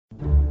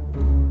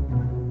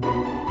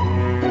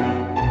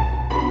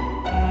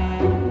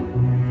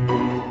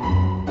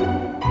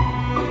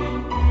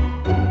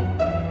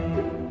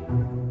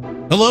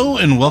Hello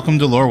and welcome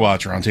to Lore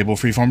Watch, a roundtable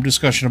freeform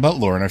discussion about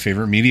lore and our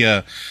favorite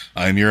media.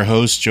 I'm your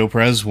host, Joe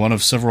Perez, one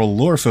of several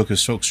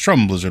lore-focused folks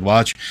from Blizzard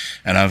Watch,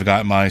 and I've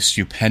got my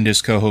stupendous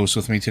co-host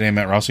with me today,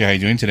 Matt Rossi. How are you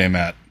doing today,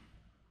 Matt?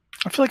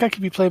 I feel like I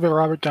could be played by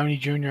Robert Downey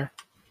Jr.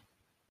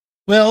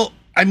 Well,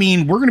 I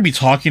mean, we're going to be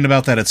talking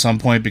about that at some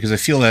point because I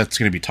feel that's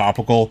going to be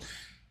topical.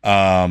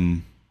 For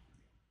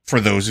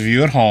those of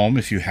you at home,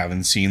 if you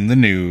haven't seen the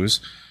news,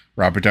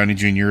 Robert Downey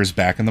Jr. is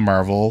back in the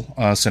Marvel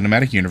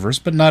Cinematic Universe,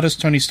 but not as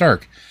Tony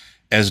Stark,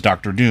 as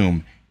Doctor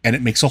Doom, and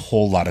it makes a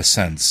whole lot of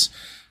sense.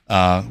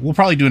 We'll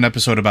probably do an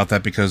episode about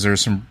that because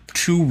there's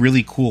two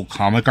really cool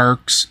comic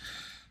arcs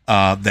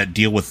that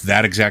deal with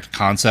that exact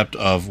concept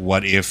of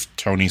what if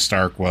Tony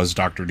Stark was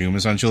Doctor Doom,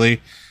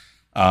 essentially.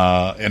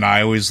 And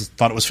I always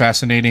thought it was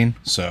fascinating,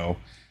 so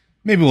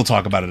maybe we'll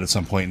talk about it at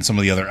some point and some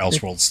of the other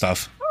Elseworld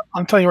stuff.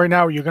 I'm telling you right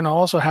now, you're going to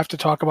also have to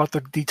talk about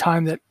the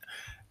time that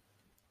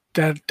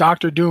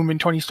Doctor Doom and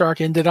Tony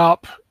Stark ended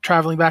up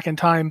traveling back in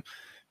time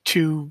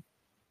to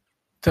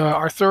the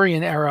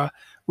Arthurian era,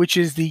 which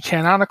is the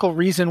canonical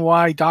reason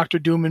why Doctor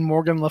Doom and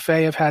Morgan Le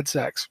Fay have had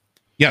sex.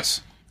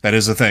 Yes, that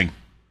is a thing.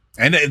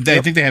 And I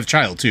think they have a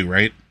child too,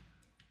 right?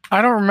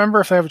 I don't remember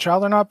if they have a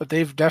child or not, but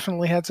they've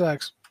definitely had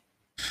sex.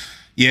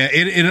 Yeah,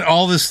 it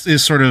all this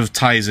is sort of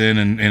ties in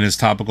and is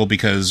topical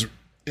because,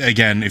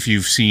 again, if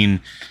you've seen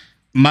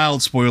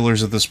mild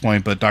spoilers at this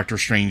point, but Doctor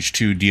Strange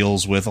 2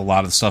 deals with a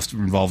lot of stuff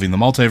involving the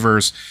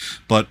multiverse,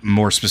 but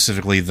more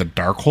specifically the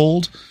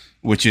Darkhold,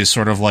 which is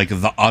sort of like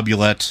the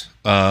obulette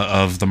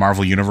of the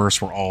Marvel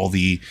Universe, where all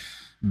the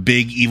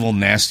big, evil,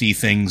 nasty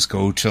things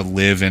go to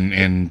live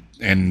and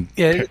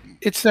yeah,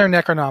 it's their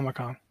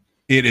Necronomicon.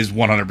 It is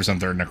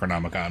 100% their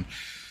Necronomicon.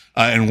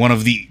 And one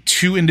of the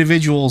two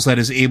individuals that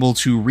is able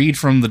to read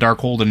from the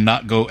Darkhold and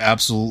not go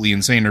absolutely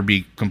insane or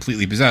be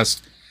completely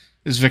possessed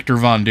is Victor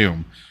Von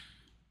Doom.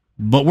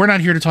 But we're not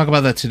here to talk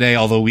about that today,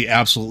 although we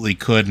absolutely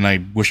could, and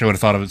I wish I would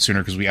have thought of it sooner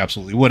because we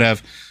absolutely would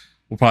have.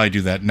 We'll probably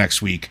do that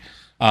next week.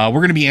 We're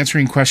going to be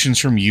answering questions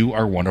from you,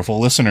 our wonderful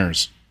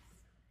listeners.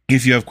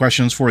 If you have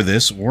questions for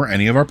this or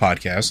any of our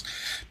podcasts,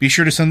 be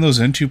sure to send those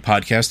in to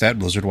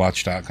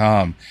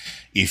podcast@blizzardwatch.com.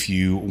 If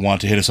you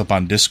want to hit us up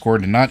on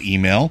Discord and not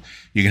email,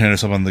 you can hit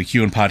us up on the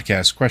Q and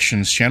Podcast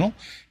Questions channel.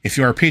 If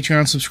you are a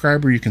Patreon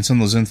subscriber, you can send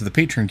those into the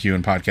Patreon Q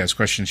and Podcast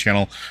Questions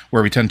channel,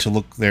 where we tend to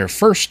look there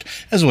first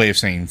as a way of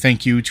saying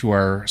thank you to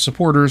our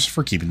supporters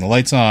for keeping the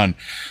lights on.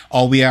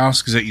 All we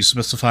ask is that you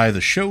specify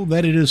the show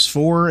that it is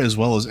for, as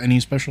well as any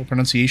special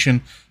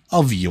pronunciation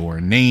of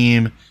your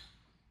name.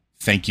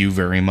 Thank you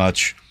very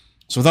much.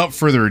 So without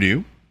further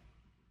ado,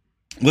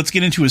 let's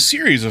get into a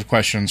series of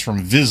questions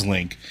from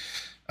Vizlink.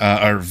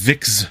 Or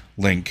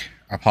VixLink,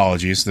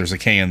 apologies, there's a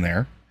K in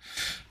there.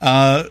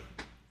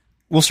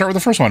 We'll start with the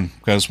first one,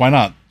 because why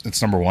not?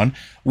 It's number one.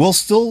 We've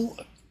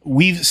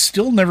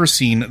still never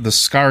seen the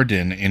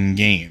Skarden in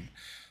game,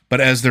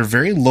 but as they're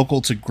very local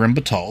to Grim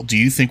Batol, do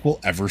you think we'll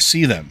ever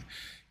see them?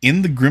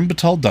 In the Grim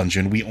Batol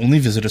dungeon, we only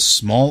visit a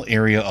small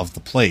area of the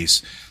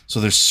place,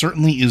 so there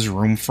certainly is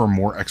room for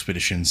more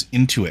expeditions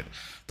into it.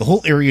 The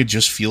whole area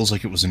just feels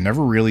like it was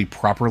never really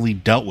properly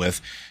dealt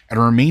with, and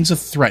remains a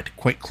threat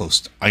quite close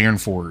to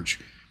Ironforge.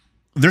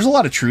 There's a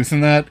lot of truth in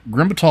that.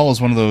 Grim Batol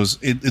is one of those...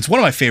 It's one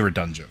of my favorite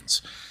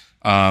dungeons.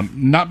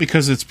 Not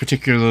because it's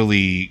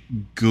particularly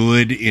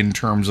good in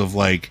terms of,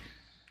 like,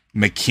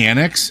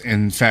 mechanics.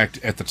 In fact,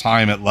 at the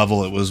time, at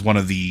level, it was one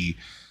of the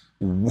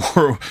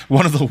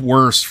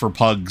worst for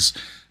pugs.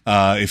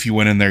 If you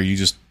went in there, you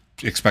just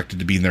expected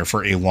to be in there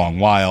for a long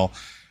while.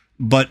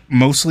 But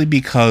mostly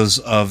because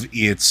of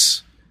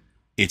its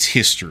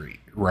history,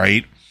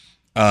 right?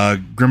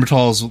 Grim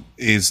Batol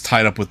is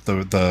tied up with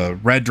the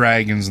red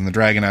dragons and the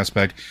dragon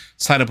aspect.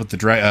 It's tied up with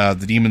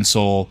the demon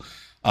soul.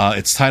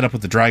 It's tied up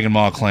with the Dragon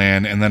Maw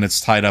clan, and then it's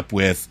tied up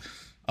with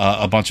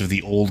a bunch of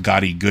the old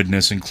gaudy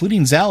goodness,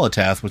 including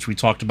Xal'atath, which we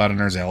talked about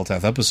in our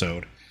Xal'atath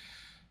episode.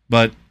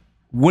 But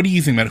what do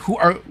you think, Matt?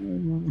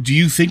 Do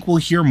you think we'll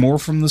hear more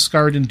from the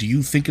Skarden? Do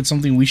you think it's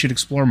something we should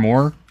explore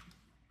more?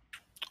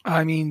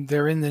 I mean,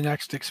 they're in the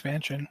next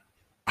expansion.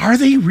 Are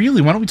they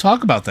really? Why don't we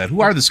talk about that?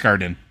 Who are the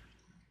Skarden?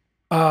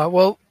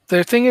 Well,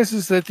 the thing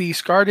is that the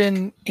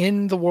Skarden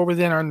in the War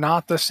Within are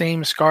not the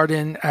same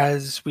Skarden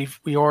as we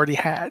already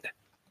had.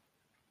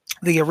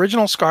 The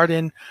original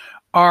Skarden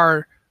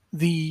are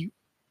the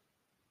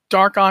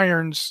Dark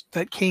Irons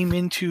that came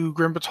into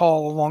Grim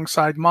Batol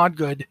alongside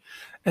Modgood,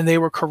 and they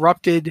were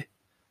corrupted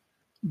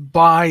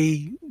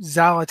by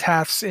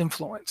Xal'atath's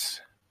influence.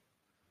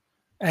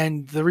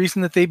 And the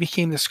reason that they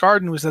became the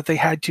Skarden was that they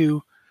had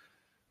to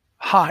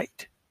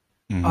hide.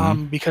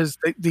 Mm-hmm. Because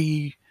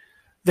they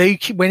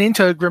went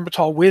into Grim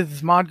Batol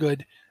with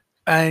Modgood,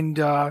 and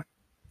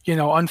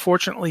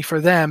unfortunately for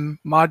them,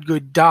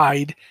 Modgood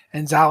died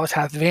and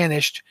Xal'atath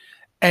vanished,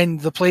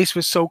 and the place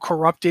was so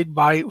corrupted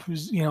by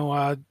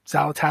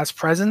Xal'atath's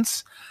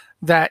presence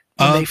that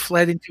when they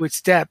fled into its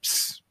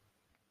depths,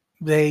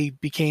 they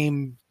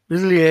became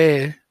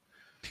really.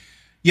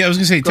 Yeah, I was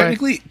gonna say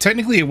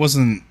technically it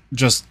wasn't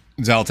just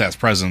Xal'atath's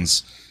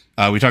presence.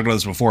 We talked about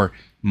this before.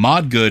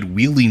 Modgood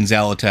wielding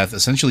Xal'atath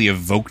essentially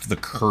evoked the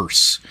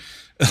curse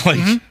like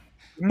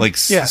Mm-hmm.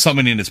 Yes.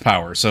 summoning its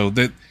power. So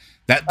that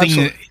thing,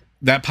 Absolutely.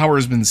 that power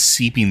has been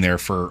seeping there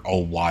for a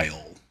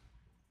while.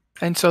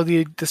 And so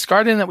the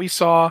Skardan that we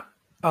saw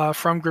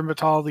from Grim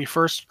Batol, the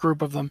first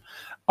group of them,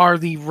 are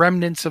the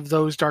remnants of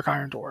those Dark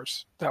Iron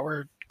Dwarves that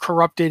were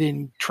corrupted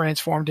and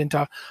transformed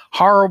into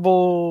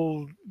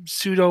horrible,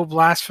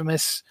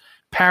 pseudo-blasphemous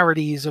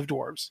parodies of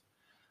dwarves.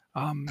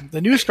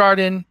 The new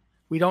Skardan,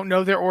 we don't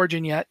know their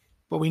origin yet,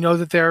 but we know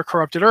that they're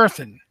corrupted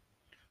Earthen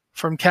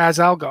from Khaz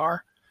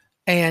Algar,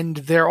 and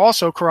they're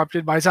also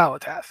corrupted by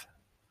Xal'atath.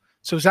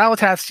 So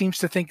Xal'atath seems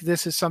to think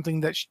this is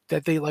something that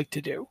they like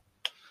to do.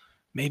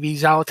 Maybe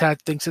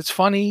Xal'atath thinks it's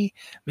funny.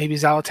 Maybe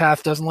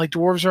Xal'atath doesn't like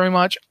dwarves very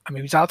much.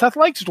 Maybe Xal'atath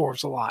likes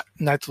dwarves a lot,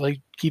 and that's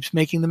like keeps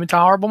making them into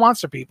horrible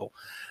monster people.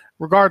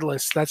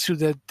 Regardless, that's who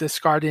the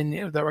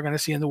Skardan that we're going to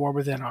see in the War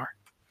Within are.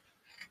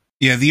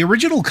 Yeah, the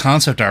original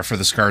concept art for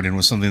the Skardan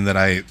was something that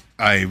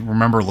I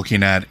remember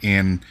looking at,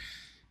 and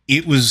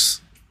it was,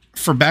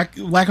 for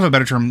lack of a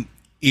better term,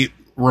 it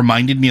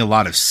reminded me a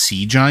lot of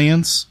sea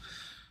giants.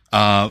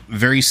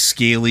 Very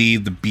scaly.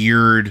 The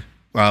beard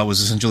was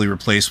essentially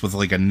replaced with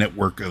like a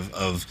network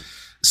of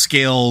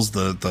scales.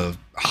 The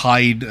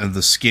hide of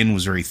the skin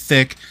was very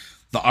thick.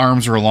 The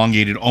arms were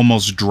elongated,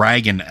 almost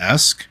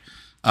dragon-esque,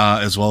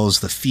 as well as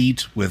the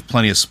feet with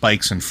plenty of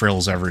spikes and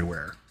frills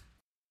everywhere.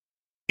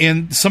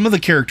 And some of the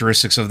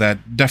characteristics of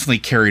that definitely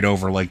carried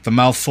over, like the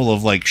mouth full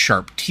of like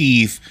sharp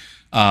teeth,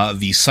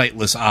 the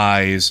sightless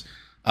eyes.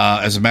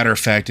 As a matter of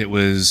fact, it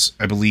was,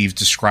 I believe,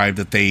 described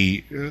that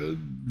they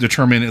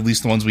determine, at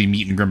least the ones we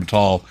meet in Grim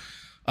Batol,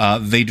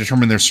 they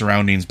determine their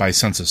surroundings by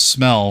sense of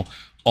smell,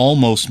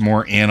 almost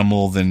more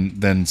animal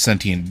than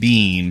sentient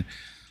being.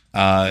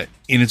 And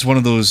it's one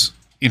of those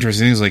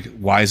interesting things, like,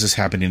 why is this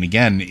happening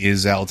again?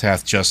 Is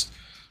Xal'atath just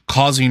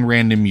causing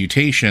random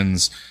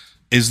mutations?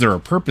 Is there a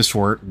purpose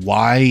for it?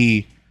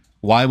 Why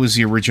was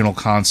the original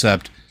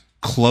concept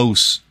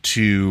close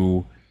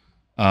to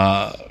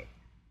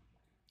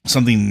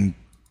something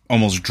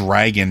almost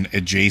dragon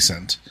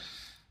adjacent?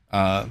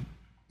 I'm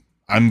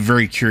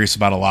very curious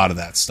about a lot of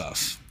that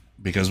stuff,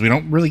 because we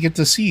don't really get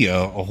to see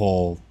a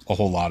whole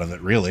lot of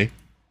it, really.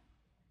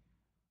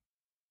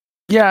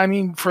 Yeah, I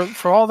mean,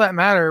 for all that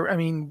matter, I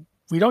mean,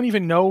 we don't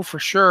even know for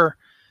sure.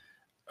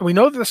 We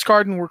know that the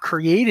Skardan were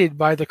created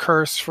by the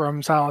curse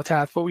from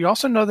Xal'atath, but we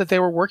also know that they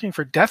were working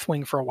for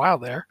Deathwing for a while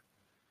there.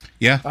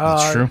 Yeah,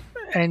 that's true.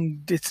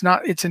 And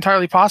it's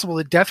entirely possible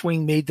that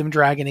Deathwing made them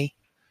dragony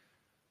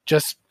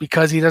just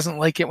because he doesn't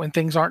like it when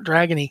things aren't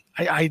dragony.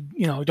 I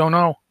don't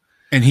know.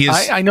 And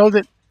I know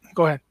that.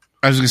 Go ahead.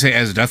 I was going to say,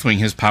 as Deathwing,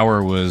 his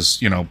power was,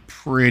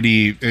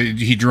 pretty.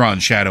 He drew on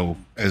Shadow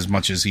as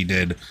much as he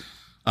did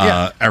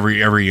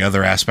every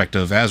other aspect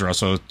of Azeroth,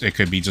 so it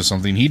could be just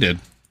something he did.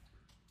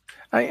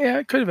 Yeah,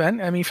 it could have been.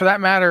 I mean, for that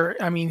matter,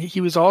 I mean,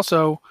 he was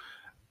also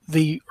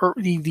the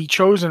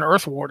chosen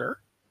Earth Warder.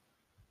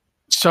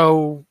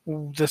 So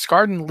the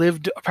Skardan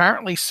lived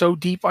apparently so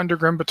deep under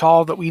Grim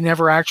Batol that we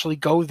never actually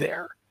go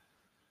there.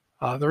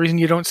 The reason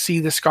you don't see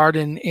the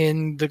Skardan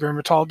in the Grim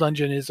Batol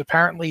dungeon is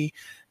apparently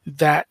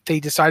that they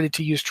decided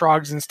to use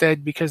Trogs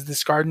instead, because the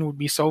Skardan would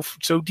be so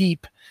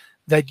deep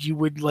that you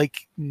would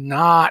like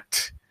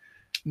not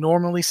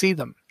normally see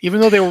them,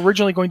 even though they were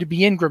originally going to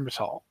be in Grim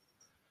Batol.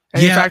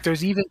 And in fact,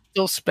 there's even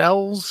still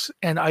spells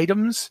and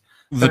items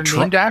that are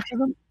named after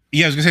them.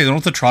 Yeah, I was gonna say,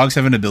 don't the Trogs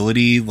have an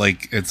ability,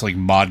 like it's like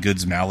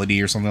Modgood's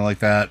Malady or something like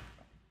that?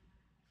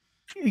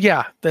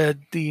 Yeah, the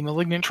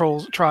malignant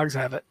Trogs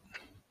have it.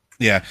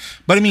 Yeah,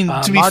 but I mean,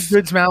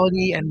 Modgood's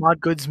Malady and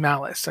Modgood's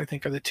Malice, I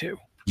think, are the two.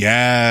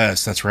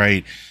 Yes, that's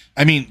right.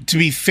 I mean, to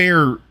be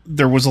fair,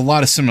 there was a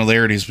lot of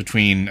similarities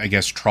between, I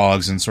guess,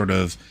 Trogs and sort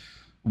of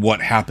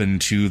what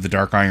happened to the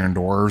Dark Iron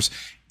Dwarves.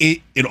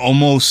 It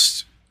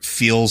almost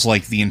feels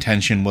like the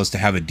intention was to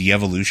have a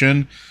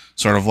de-evolution,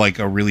 sort of like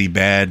a really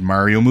bad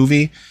Mario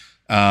movie.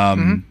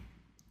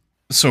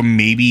 So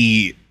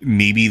maybe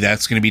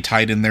that's going to be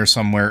tied in there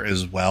somewhere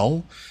as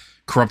well.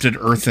 Corrupted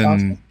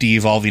Earthen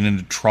de-evolving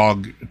into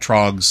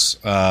Trogs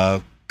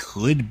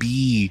could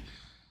be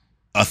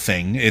a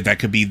thing.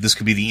 This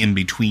could be the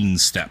in-between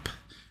step.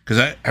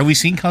 Because have we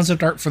seen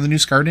concept art for the new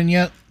Skardan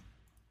yet?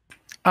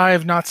 I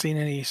have not seen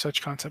any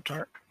such concept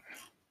art.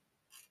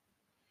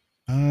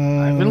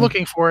 I've been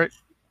looking for it,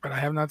 but I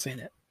have not seen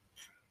it.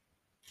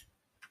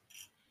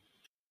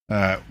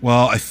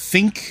 Well, I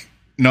think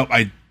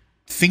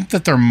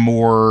that they're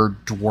more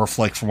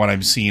dwarf-like from what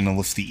I'm seeing,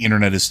 if the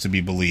internet is to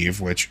be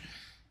believed, which,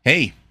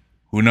 hey,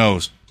 who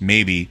knows?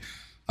 Maybe.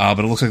 But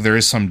it looks like there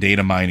is some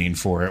data mining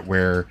for it,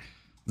 where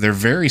they're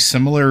very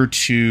similar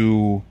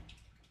to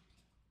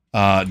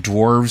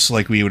dwarves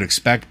like we would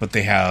expect, but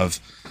they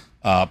have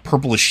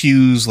purplish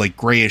hues, like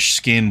grayish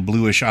skin,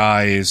 bluish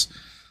eyes.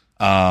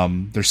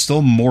 They're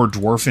still more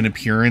dwarf in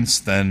appearance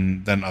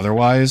than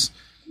otherwise.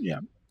 Yeah.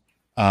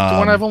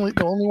 The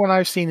only one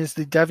I've seen is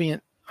the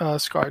Deviant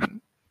Skardan,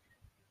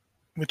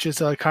 which is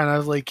kind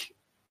of like,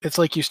 it's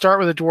like you start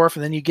with a dwarf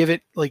and then you give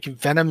it like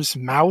Venom's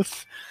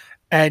mouth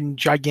and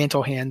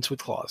giganto hands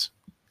with claws.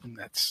 And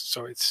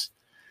it's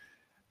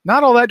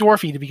not all that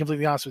dwarfy, to be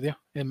completely honest with you,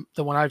 in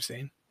the one I've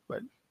seen.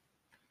 But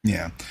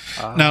Yeah.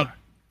 Now,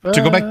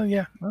 to go back,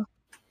 yeah. I was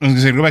going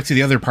to say, to go back to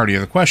the other part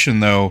of the question,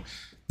 though,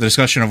 the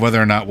discussion of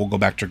whether or not we'll go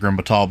back to Grim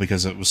Batol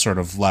because it was sort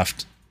of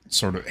left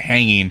sort of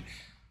hanging.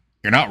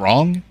 You're not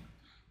wrong.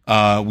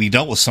 We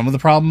dealt with some of the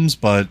problems,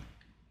 but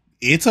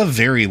it's a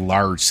very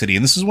large city.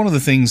 And this is one of the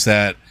things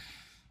that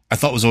I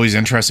thought was always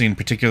interesting,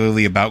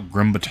 particularly about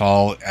Grim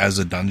Batol as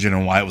a dungeon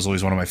and why it was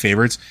always one of my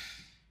favorites.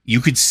 You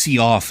could see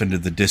off into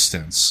the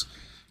distance,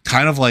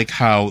 kind of like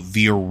how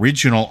the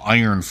original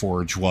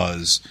Ironforge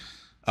was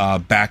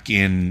back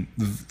in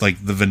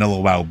like the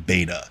Vanilla WoW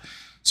beta.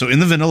 So in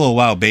the Vanilla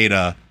WoW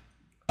beta,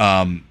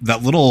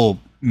 that little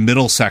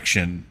middle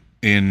section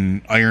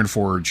in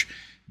Ironforge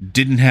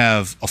didn't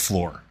have a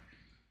floor.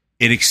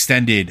 It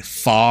extended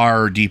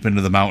far deep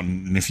into the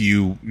mountain, and if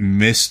you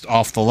missed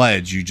off the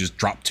ledge, you just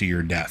dropped to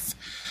your death.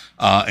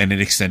 And it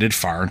extended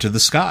far into the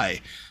sky.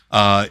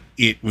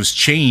 It was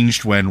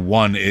changed when,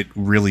 one, it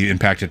really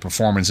impacted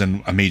performance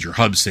in a major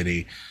hub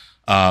city,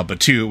 but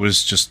two, it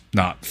was just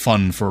not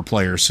fun for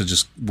players to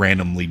just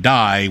randomly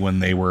die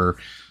when they were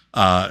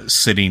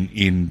sitting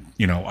in,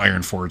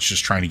 Ironforge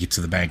just trying to get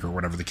to the bank or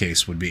whatever the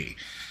case would be.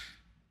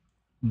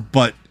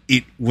 But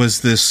it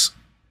was this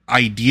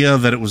idea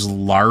that it was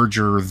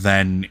larger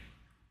than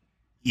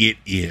it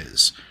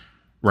is,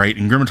 right?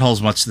 And Grim Batol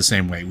is much the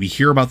same way. We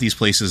hear about these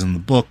places in the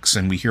books,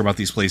 and we hear about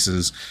these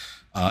places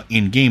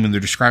in game, and they're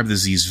described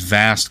as these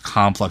vast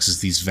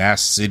complexes, these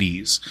vast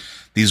cities.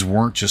 These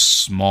weren't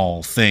just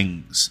small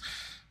things.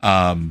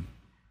 And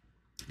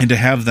to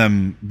have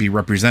them be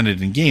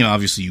represented in game,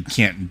 obviously you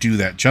can't do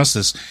that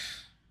justice.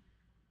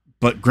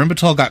 But Grim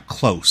Batol got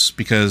close,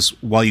 because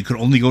while you could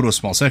only go to a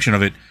small section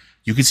of it,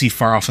 you could see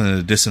far off in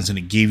the distance, and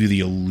it gave you the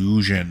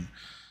illusion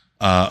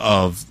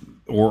of,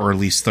 or at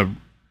least the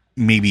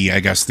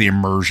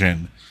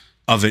immersion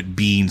of it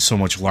being so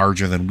much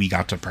larger than we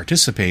got to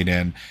participate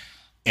in.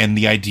 And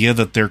the idea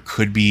that there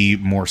could be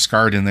more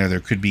Scarred in there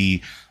could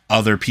be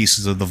other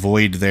pieces of the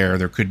Void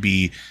there could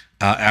be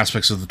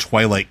aspects of the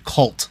Twilight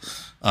cult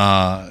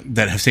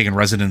that have taken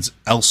residence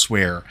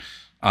elsewhere.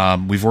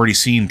 We've already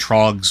seen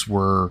Trogs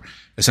were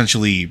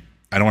essentially,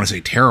 I don't want to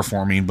say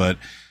terraforming, but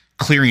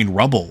clearing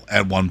rubble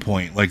at one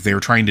point. Like, they were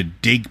trying to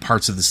dig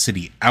parts of the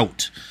city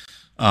out.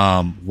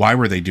 Why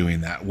were they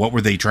doing that? What were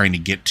they trying to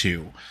get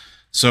to?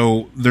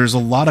 So there's a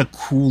lot of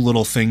cool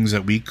little things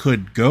that we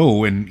could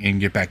go and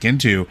get back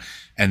into,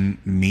 and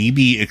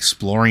maybe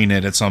exploring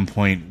it at some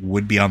point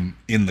would be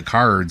in the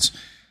cards,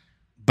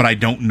 but I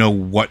don't know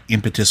what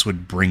impetus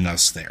would bring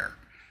us there.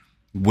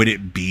 Would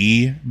it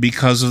be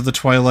because of the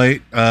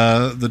Twilight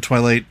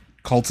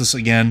cultists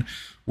again?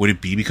 Would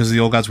it be because of the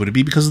Old Gods? Would it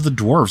be because of the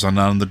Dwarves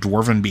on the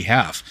Dwarven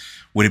behalf?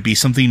 Would it be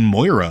something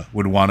Moira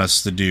would want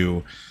us to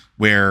do,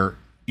 where,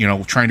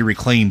 trying to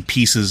reclaim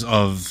pieces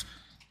of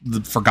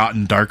the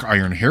forgotten Dark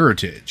Iron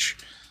heritage,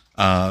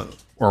 or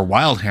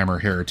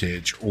Wildhammer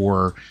heritage,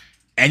 or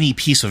any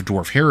piece of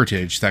dwarf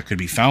heritage that could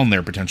be found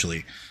there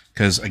potentially?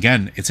 Because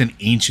again, it's an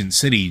ancient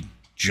city,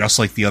 just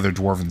like the other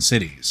dwarven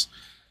cities.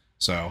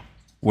 So,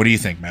 what do you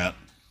think, Matt?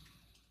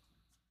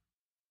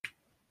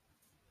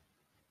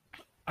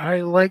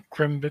 I like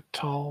Grim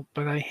Batol,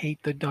 but I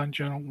hate the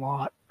dungeon a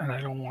lot, and I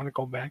don't want to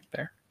go back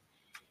there.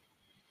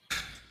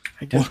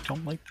 I just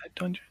don't like that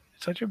dungeon.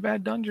 It's such a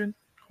bad dungeon.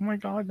 Oh my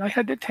god, I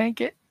had to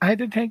tank it. I had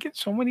to tank it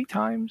so many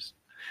times,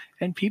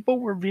 and people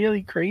were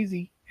really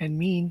crazy and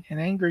mean and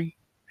angry.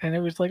 And it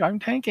was like, I'm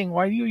tanking.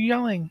 Why are you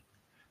yelling?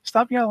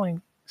 Stop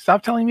yelling.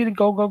 Stop telling me to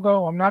go, go,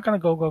 go. I'm not going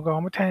to go, go, go.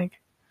 I'm a tank.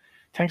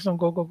 Tanks don't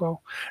go, go, go.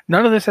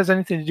 None of this has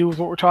anything to do with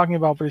what we're talking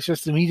about, but it's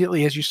just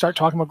immediately as you start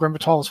talking about Grim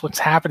Batol, it's what's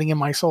happening in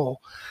my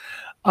soul.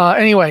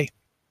 Anyway,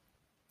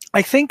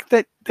 I think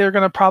that they're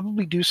going to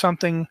probably do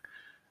something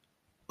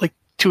like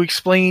to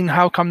explain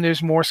how come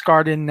there's more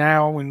Scarred in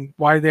now and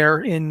why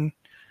they're in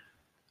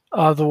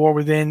the War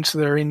Within. So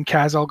they're in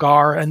Khaz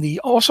Algar, and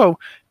also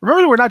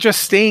remember, we're not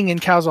just staying in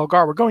Khaz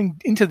Algar. We're going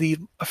into the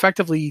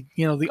effectively,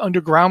 the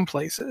underground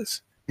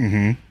places.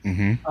 Mm-hmm.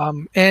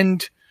 Mm-hmm.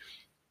 And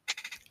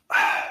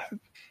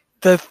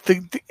the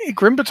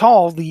Grim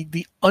Batol,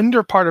 the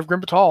under part of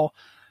Grim Batol,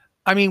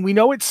 I mean, we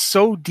know it's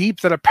so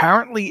deep that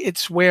apparently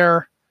it's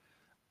where,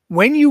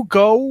 when you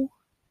go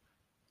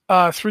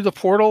through the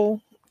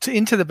portal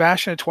into the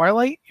Bastion of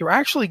Twilight, you're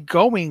actually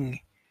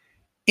going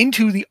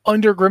into the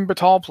under Grim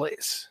Batol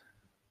place.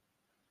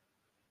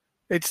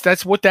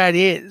 That's what that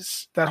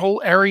is. That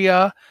whole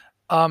area,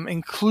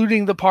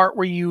 including the part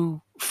where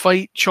you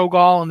fight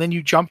Cho'Gall and then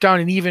you jump down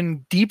an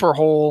even deeper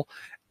hole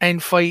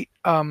and fight,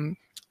 I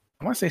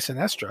want to say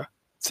Sinestra.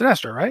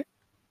 Sinestra, right?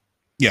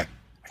 Yeah.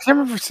 I can't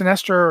remember if it's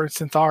Sinestra or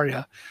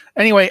Syntharia.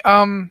 Anyway,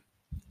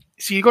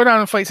 so you go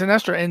down and fight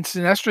Sinestra, and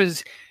Sinestra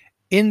is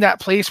in that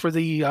place where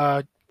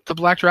the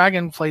Black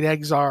Dragonflight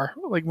eggs are.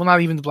 Like, well,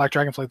 not even the Black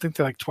Dragonflight. I think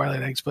they're like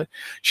Twilight eggs, but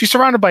she's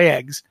surrounded by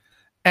eggs.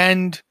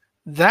 And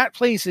that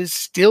place is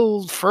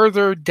still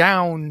further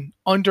down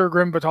under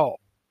Grim Batol.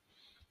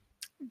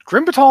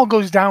 Grim Batol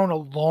goes down a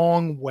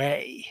long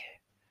way.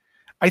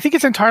 I think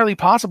it's entirely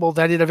possible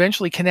that it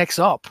eventually connects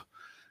up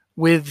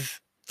with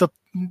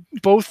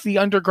both the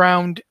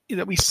underground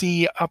that we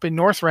see up in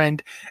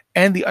Northrend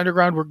and the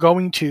underground we're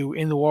going to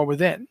in the War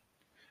Within,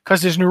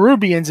 because there's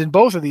Nerubians in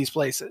both of these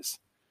places.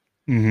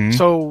 Mm-hmm.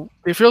 So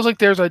it feels like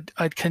there's a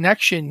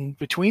connection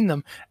between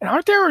them. And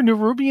aren't there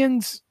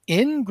Nerubians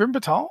in Grim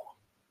Batol?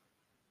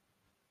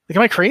 Like,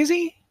 am I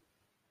crazy?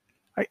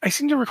 I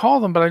seem to recall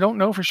them, but I don't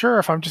know for sure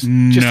if I'm just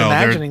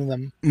imagining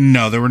them.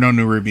 No, there were no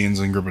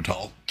Nerubians in Grim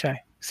Batol.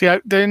 Okay. See,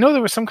 I know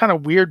there was some kind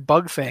of weird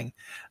bug thing,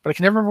 but I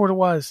can never remember what it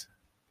was.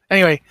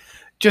 Anyway,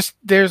 just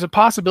there's a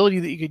possibility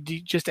that you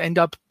could just end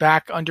up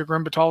back under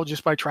Grim Batol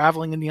just by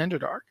traveling in the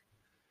Underdark.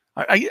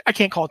 I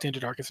can't call it the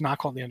Underdark. It's not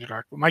called the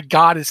Underdark. But my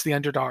God, it's the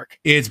Underdark.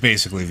 It's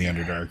basically the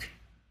Underdark.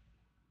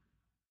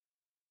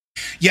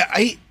 Yeah,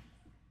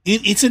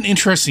 it's an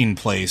interesting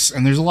place,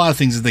 and there's a lot of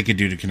things that they could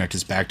do to connect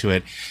us back to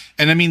it.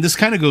 And I mean, this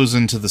kind of goes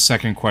into the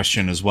second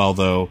question as well,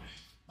 though,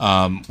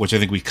 which I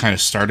think we kind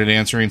of started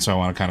answering, so I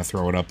want to kind of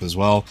throw it up as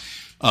well,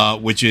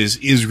 which is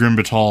Grim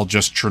Batol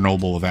just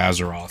Chernobyl of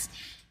Azeroth?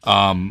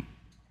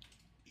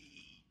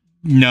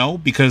 No,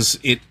 because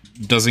it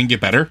doesn't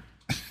get better.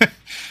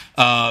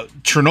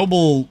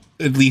 Chernobyl,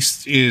 at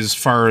least as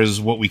far as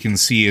what we can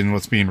see and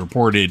what's being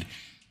reported,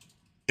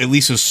 at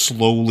least is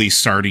slowly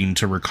starting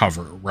to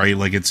recover, right?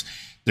 Like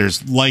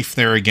there's life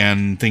there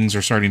again. Things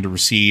are starting to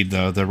recede.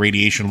 The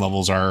radiation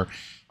levels are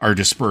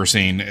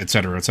dispersing, et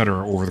cetera,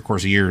 over the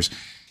course of years.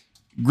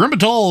 Grim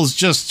Batol is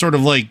just sort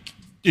of like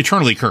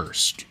eternally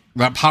cursed.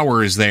 That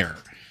power is there.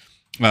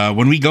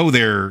 When we go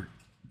there,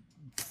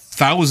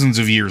 thousands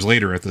of years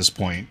later at this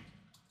point,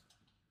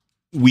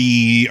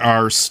 we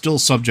are still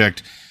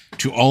subject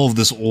to all of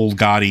this old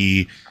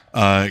gaudy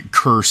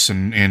curse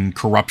and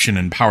corruption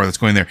and power that's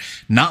going there.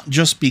 Not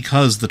just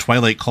because the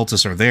Twilight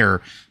cultists are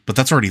there, but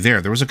that's already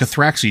there. There was a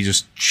Cathraxi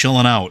just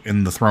chilling out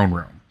in the throne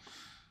room,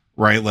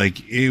 right?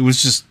 Like, it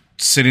was just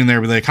sitting there,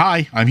 be like,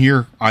 "Hi, I'm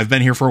here. I've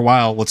been here for a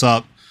while. What's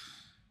up?"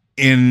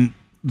 And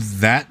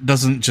that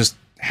doesn't just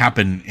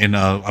happen in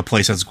a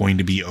place that's going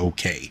to be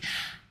okay.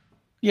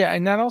 Yeah,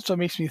 and that also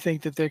makes me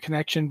think that the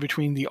connection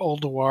between the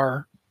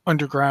Ulduar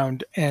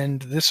underground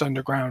and this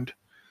underground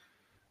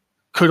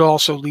could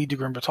also lead to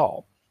Grim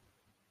Batol.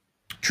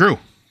 True.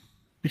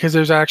 Because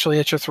there's actually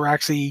a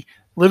Chithraxi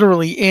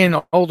literally in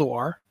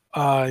Ulduar.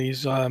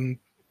 He's, I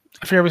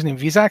forget his name,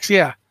 Vizax?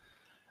 Yeah.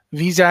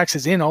 Vizax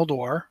is in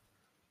Ulduar,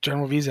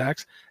 General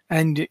Vizax.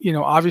 And,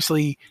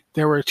 obviously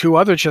there were two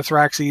other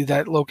Chithraxi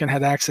that Loken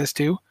had access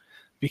to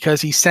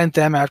because he sent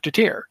them after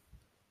Tyr.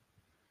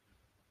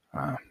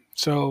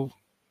 So,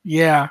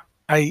 yeah,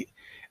 and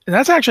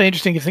that's actually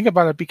interesting to think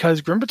about it,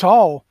 because Grim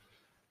Batol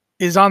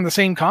is on the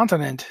same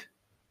continent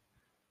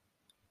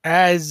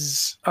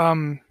as,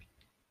 the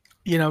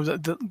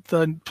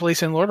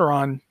place in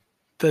Lordaeron,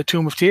 the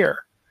Tomb of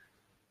Tyr,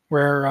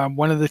 where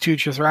one of the two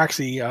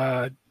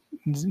Chithraxi,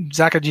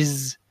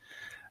 Zakajiz,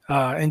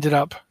 ended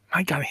up.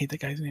 My God, I hate that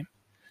guy's name.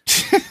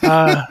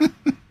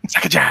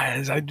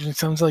 Zakajaz. It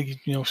sounds like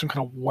some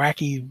kind of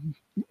wacky,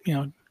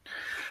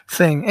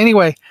 thing.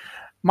 Anyway,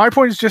 my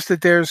point is just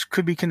that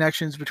could be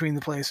connections between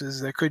the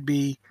places. There could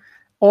be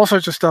all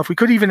sorts of stuff. We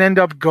could even end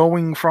up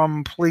going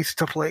from place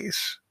to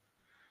place.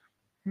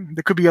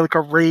 There could be like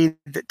a raid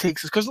that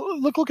takes us, because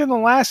look in the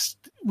last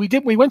we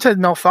went to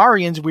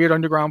Neltharian's weird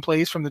underground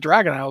place from the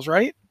Dragon Isles,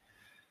 right?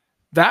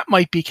 That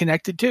might be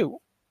connected too.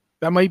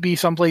 That might be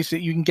someplace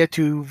that you can get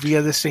to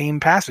via the same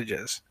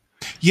passages.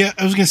 Yeah,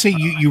 I was gonna say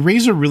you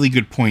raise a really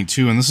good point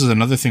too, and this is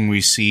another thing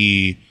we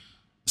see.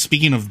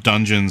 Speaking of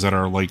dungeons that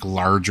are like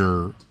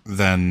larger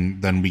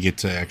than we get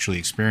to actually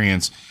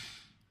experience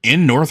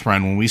in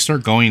Northrend, when we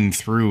start going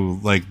through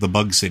like the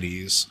bug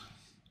cities.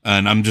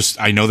 And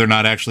I know they're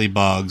not actually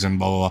bugs and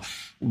blah, blah, blah.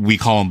 We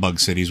call them bug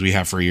cities. We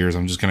have for years.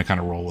 I'm just going to kind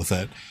of roll with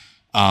it.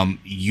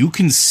 You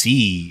can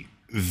see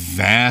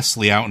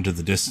vastly out into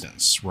the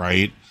distance,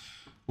 right?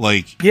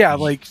 Like, yeah,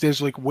 like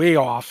there's like way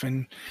off,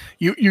 and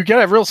you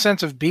get a real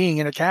sense of being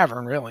in a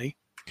cavern, really.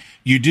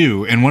 You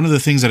do. And one of the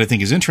things that I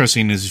think is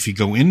interesting is if you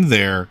go in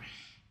there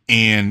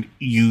and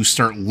you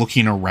start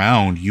looking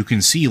around, you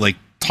can see like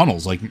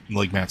tunnels, like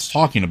Matt's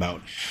talking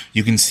about.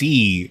 You can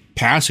see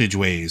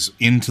passageways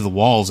into the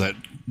walls that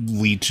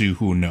lead to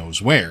who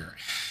knows where.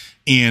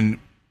 And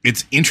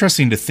it's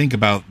interesting to think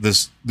about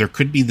this. There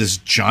could be this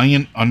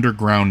giant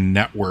underground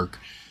network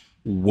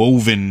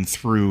woven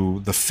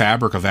through the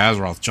fabric of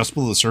Azeroth just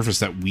below the surface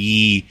that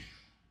we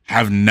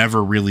have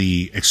never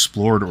really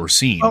explored or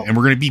seen. And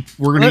we're going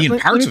to be in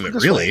parts of it,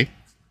 really.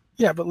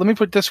 Yeah, but let me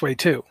put it this way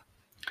too.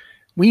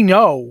 We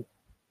know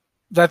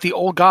that the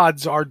old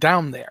gods are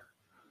down there.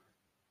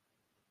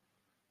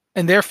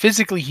 And they're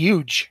physically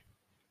huge.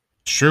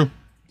 It's true.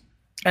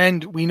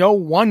 And we know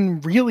one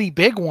really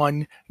big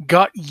one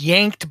got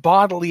yanked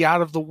bodily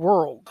out of the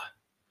world.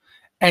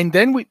 And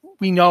then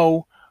we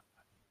know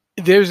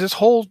there's this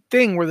whole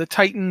thing where the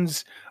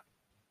Titans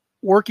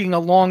working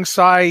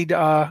alongside,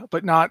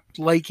 but not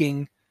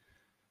liking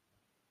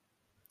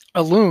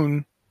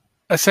Elune,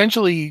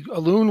 essentially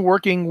Elune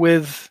working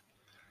with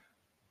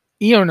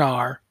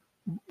Eonar,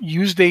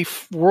 used a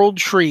world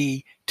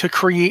tree to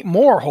create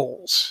more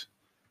holes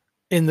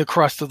in the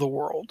crust of the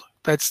world.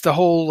 That's the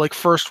whole like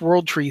first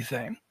world tree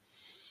thing.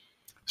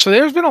 So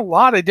there's been a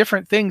lot of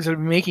different things that are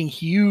making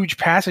huge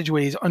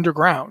passageways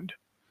underground.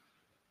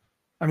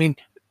 I mean,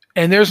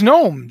 and there's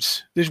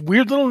gnomes. There's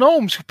weird little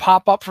gnomes who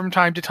pop up from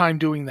time to time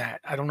doing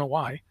that. I don't know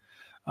why,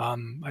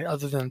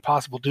 other than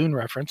possible Dune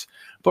reference.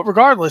 But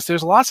regardless,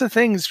 there's lots of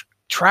things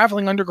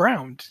traveling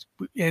underground,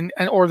 and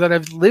or that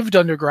have lived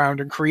underground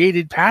and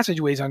created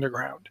passageways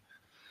underground.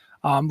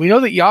 We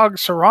know that Yogg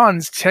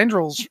Saron's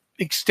tendrils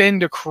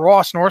extend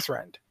across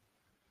Northrend,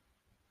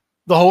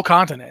 the whole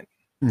continent.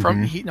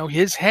 From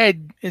his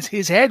head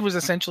was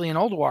essentially an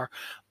Ulduar,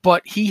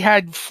 but he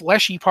had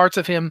fleshy parts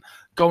of him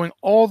going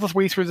all the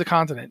way through the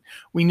continent.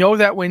 We know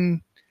that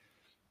when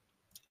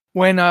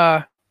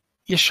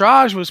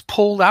Yashraj was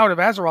pulled out of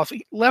Azeroth,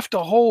 he left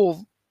a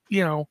hole,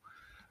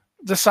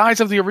 the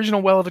size of the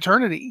original Well of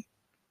Eternity.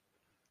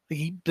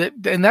 And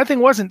that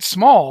thing wasn't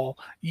small.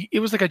 It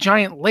was like a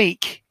giant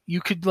lake.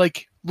 You could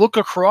like look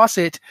across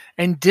it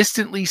and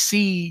distantly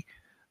see,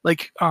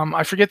 like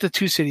I forget the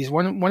two cities.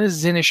 One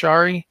is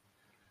Zinishari.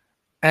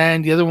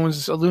 And the other one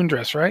was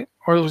Alundris, right?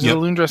 Or was it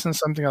Alundris and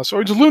something else? Or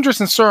it was Alundris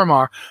and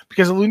Suramar,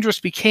 because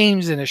Alundris became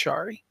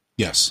Zinishari.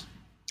 Yes.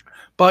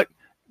 But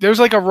there's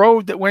like a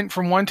road that went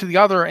from one to the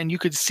other, and you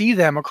could see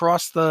them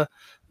across the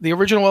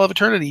original Well of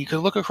Eternity. You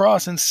could look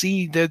across and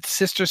see the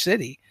sister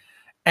city.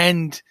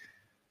 And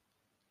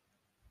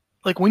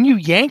like when you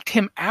yanked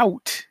him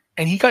out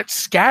and he got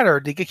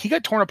scattered, he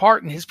got torn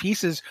apart and his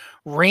pieces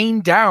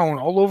rained down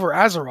all over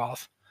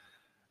Azeroth,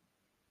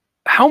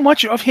 how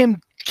much of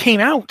him came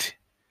out?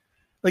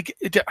 Like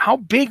how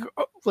big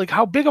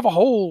of a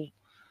hole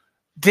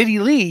did he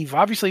leave?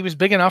 Obviously, he was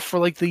big enough for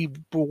like the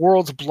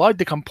world's blood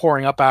to come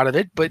pouring up out of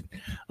it. But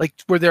like,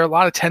 were there a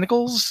lot of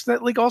tentacles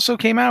that like also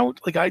came out?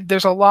 Like,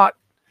 there's a lot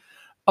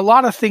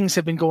of things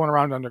have been going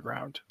around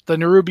underground. The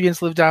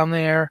Nerubians live down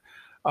there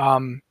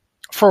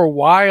for a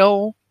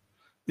while.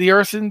 The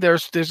Earthen,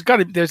 there's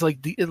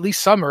like at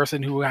least some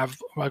Earthen who have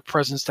like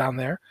presence down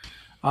there.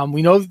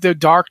 We know that the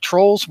Dark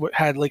Trolls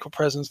had like a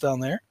presence down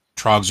there.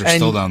 Trogs are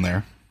still down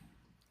there.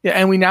 Yeah,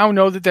 and we now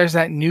know that there's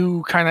that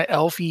new kind of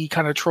elfy,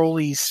 kind of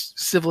trolly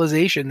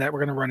civilization that we're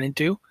going to run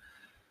into.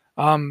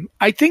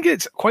 I think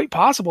it's quite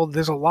possible that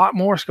there's a lot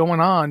more going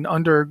on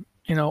underneath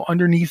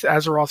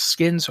Azeroth's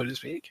skin, so to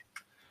speak.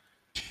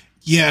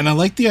 Yeah, and I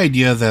like the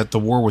idea that the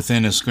War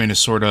Within is going to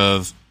sort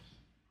of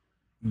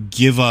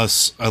give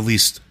us at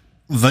least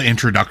the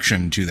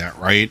introduction to that,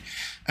 right?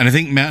 And I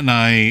think Matt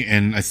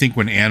and I think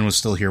when Anne was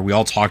still here, we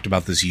all talked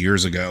about this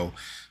years ago,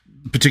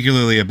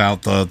 particularly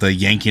about the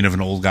yanking of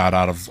an old god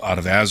out of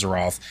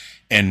Azeroth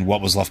and what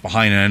was left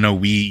behind. And I know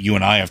you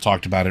and I have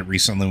talked about it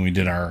recently when we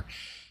did our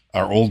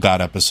old god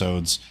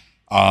episodes.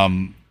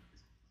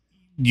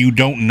 You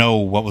don't know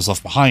what was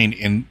left behind.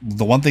 And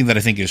the one thing that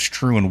I think is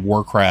true in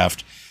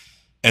Warcraft,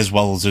 as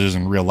well as it is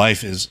in real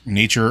life, is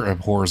nature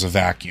abhors a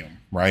vacuum,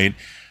 right?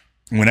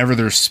 Whenever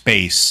there's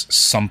space,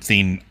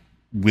 something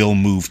will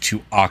move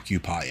to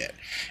occupy it.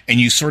 And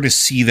you sort of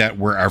see that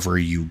wherever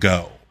you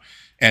go.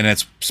 And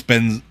it's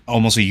been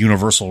almost a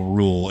universal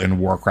rule in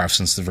Warcraft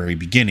since the very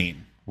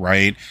beginning,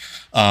 right?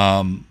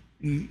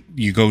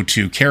 You go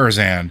to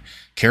Karazhan.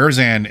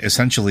 Karazhan,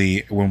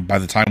 essentially, by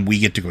the time we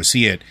get to go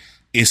see it,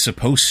 is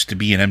supposed to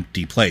be an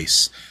empty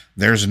place.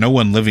 There's no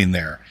one living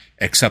there,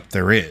 except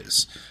there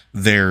is.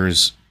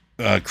 There's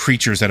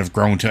creatures that have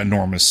grown to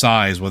enormous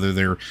size, whether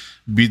they're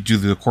due to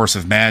the course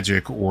of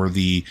magic or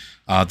the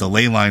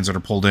ley lines that are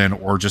pulled in,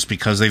 or just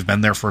because they've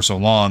been there for so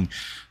long.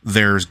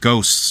 There's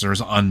ghosts,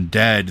 there's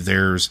undead,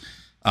 there's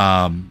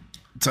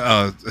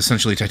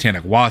essentially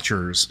Titanic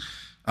Watchers.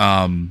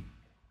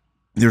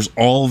 There's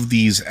all of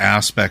these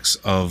aspects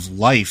of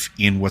life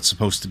in what's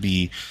supposed to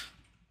be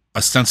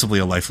ostensibly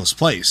a lifeless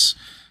place.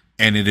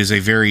 And it is a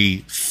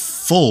very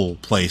full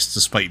place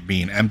despite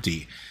being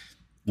empty.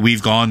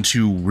 We've gone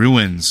to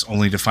ruins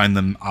only to find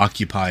them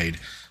occupied.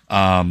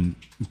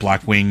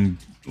 Blackwing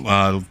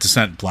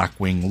Descent,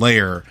 Blackwing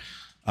Lair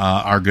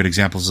are good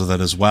examples of that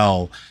as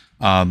well.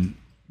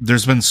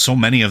 There's been so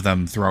many of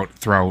them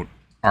throughout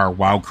our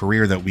WoW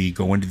career that we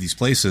go into these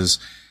places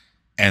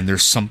and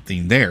there's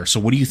something there. So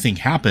what do you think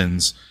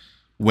happens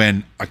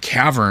when a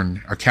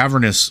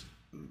cavernous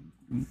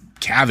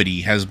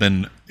cavity has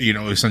been,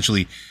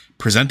 essentially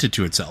presented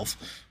to itself?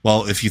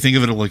 Well, if you think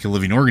of it like a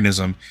living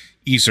organism,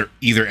 either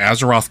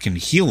Azeroth can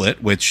heal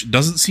it, which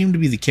doesn't seem to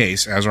be the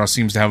case. Azeroth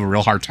seems to have a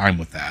real hard time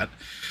with that.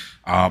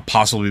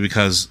 Possibly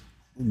because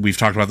we've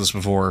talked about this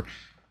before.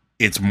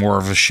 It's more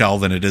of a shell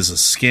than it is a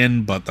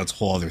skin, but that's a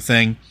whole other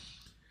thing.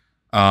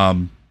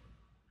 But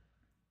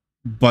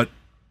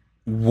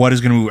what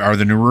is going to move? Are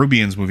the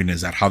Nerubians moving?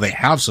 Is that how they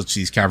have such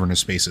these cavernous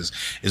spaces?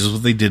 Is this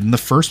what they did in the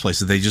first place?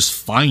 Did they just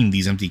find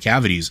these empty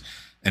cavities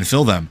and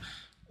fill them?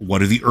 What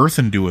do the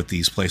Earthen do with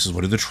these places?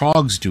 What do the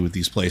Trogs do with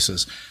these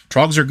places?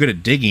 Trogs are good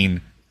at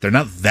digging. They're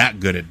not that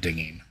good at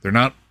digging. They're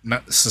not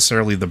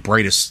necessarily the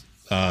brightest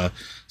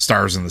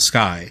stars in the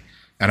sky.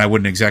 And I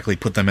wouldn't exactly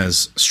put them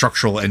as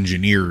structural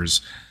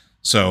engineers.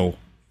 So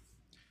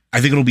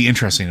I think it'll be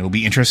interesting. It'll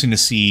be interesting to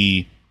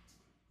see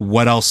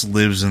what else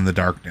lives in the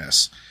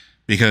darkness.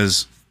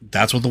 Because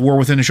that's what the War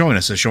Within is showing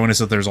us. It's showing us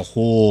that there's a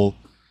whole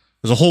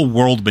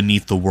world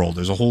beneath the world.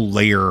 There's a whole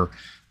layer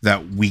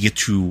that we get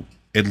to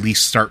at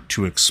least start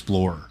to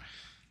explore.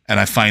 And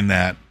I find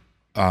that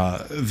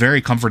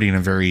very comforting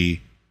and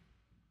very,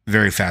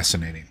 very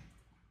fascinating.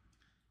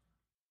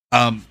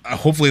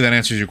 Hopefully that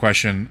answers your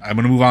question. I'm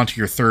going to move on to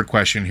your third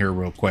question here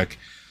real quick,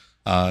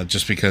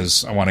 just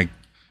because I want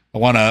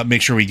to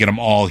make sure we get them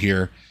all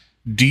here.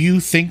 Do you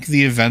think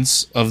the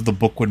events of the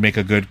book would make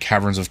a good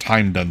Caverns of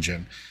Time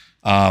dungeon?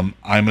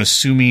 I'm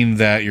assuming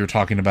that you're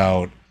talking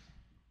about,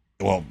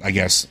 well, I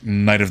guess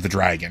Night of the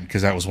Dragon,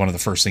 because that was one of the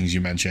first things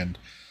you mentioned.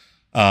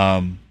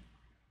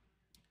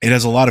 It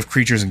has a lot of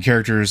creatures and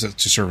characters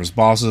to serve as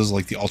bosses,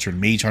 like the Altered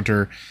Mage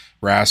Hunter,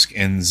 Rask,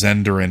 and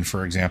Zendurin,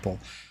 for example.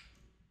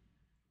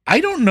 I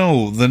don't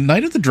know. The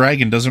Night of the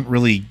Dragon doesn't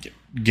really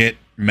get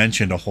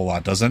mentioned a whole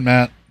lot, does it,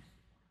 Matt?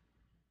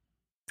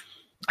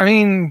 I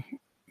mean,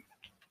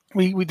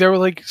 there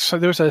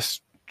was a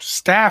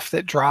staff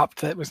that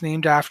dropped that was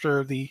named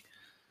after the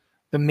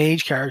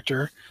mage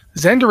character.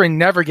 Zendurin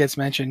never gets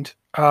mentioned.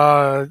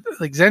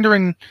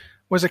 Zendurin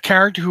was a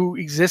character who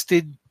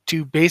existed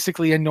to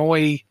basically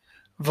annoy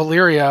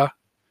Valyria.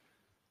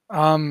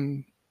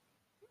 Not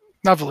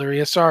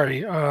Valyria,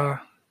 sorry.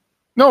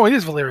 No, it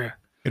is Valyria.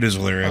 It is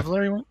Valyria.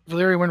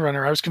 Valyria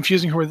Windrunner. I was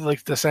confusing her with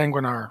the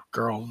Sanguinar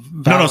girl.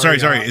 No, sorry.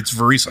 It's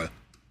Varisa.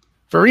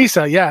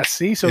 Varisa, yes.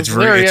 See, so it's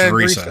Valyria and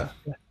Varisa.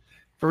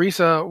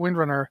 Varisa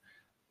Windrunner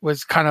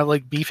was kind of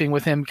like beefing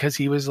with him because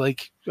he was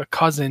like a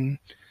cousin,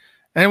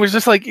 and it was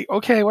just like,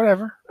 okay,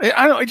 whatever.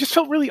 I don't. It just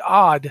felt really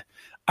odd.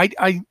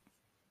 I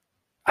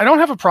don't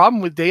have a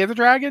problem with Day of the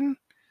Dragon.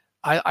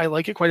 I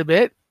like it quite a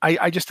bit.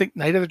 I just think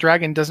Night of the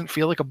Dragon doesn't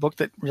feel like a book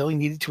that really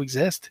needed to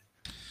exist.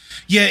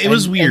 Yeah, it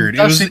was weird.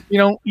 It was,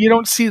 you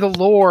don't see the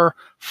lore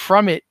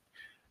from it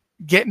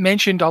get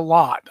mentioned a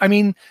lot. I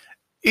mean,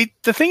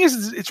 the thing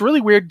is, it's really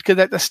weird because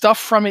that the stuff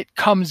from it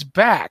comes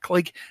back.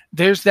 Like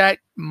there's that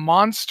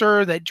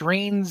monster that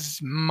drains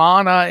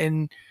mana,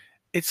 and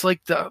it's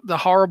like the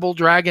horrible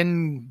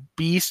dragon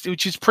beast,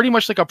 which is pretty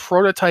much like a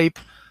prototype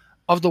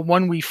of the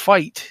one we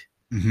fight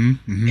in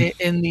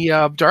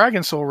the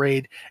Dragon Soul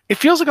raid. It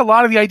feels like a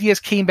lot of the ideas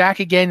came back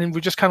again and were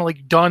just kind of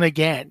like done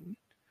again.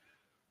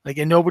 Like,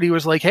 and nobody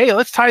was like, hey,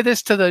 let's tie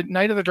this to the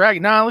Night of the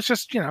Dragon. Nah, let's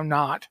just,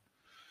 not.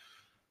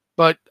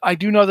 But I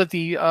do know that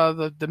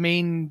the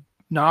main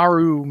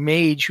Naru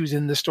mage who's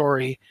in the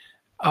story,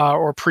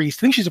 or priest,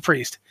 I think she's a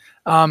priest,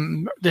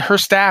 her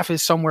staff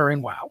is somewhere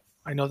in WoW.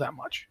 I know that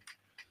much.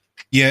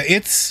 Yeah,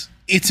 it's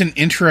an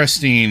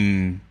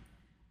interesting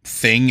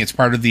thing. It's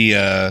part of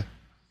the...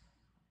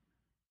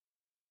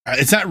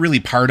 it's not really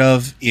part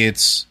of,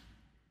 it's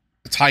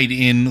tied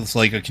in with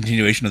like a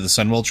continuation of the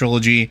Sunwell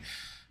trilogy.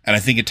 And I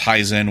think it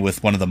ties in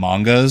with one of the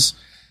mangas,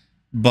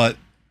 and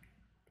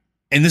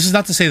this is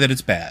not to say that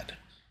it's bad.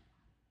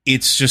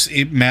 It's just,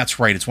 Matt's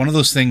right. It's one of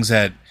those things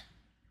that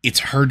it's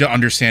hard to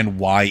understand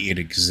why it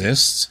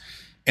exists.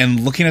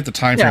 And looking at the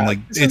time frame, go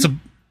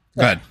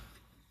ahead.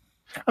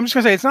 I'm just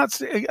gonna say, it's not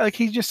like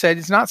he just said.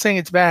 It's not saying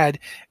it's bad.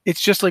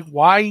 It's just like,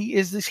 why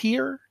is this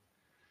here?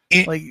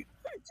 Like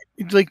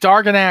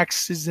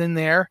Darganax is in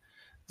there.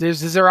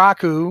 There's the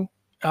Zeraku.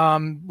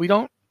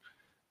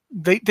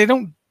 They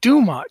don't do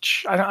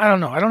much. I don't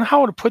know. I don't know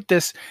how to put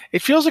this.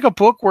 It feels like a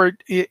book where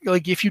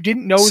if you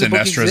didn't know the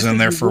book existed, in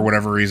there for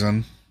whatever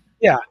reason.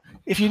 Yeah.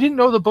 If you didn't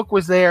know the book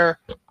was there,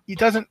 it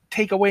doesn't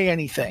take away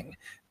anything.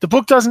 The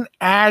book doesn't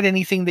add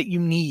anything that you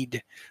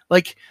need.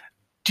 Like,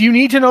 do you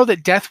need to know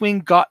that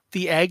Deathwing got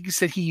the eggs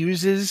that he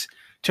uses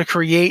to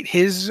create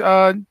his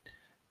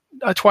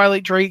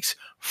Twilight Drakes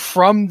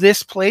from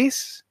this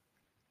place?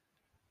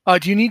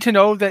 Do you need to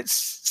know that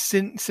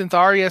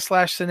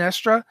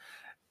Syntharia/Sinestra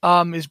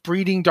is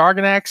breeding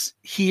Darganax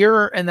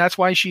here, and that's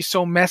why she's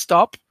so messed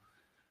up?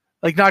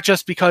 Like, not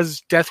just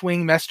because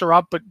Deathwing messed her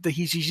up, but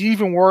she's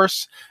even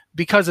worse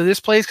because of this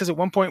place. Because at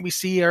one point we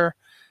see her,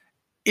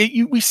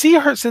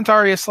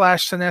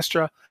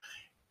 Syntharia/Sinestra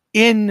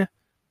in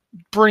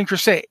Burning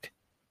Crusade.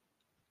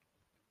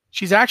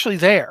 She's actually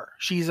there.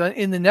 She's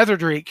in the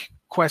Netherdrake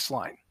quest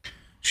line.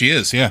 She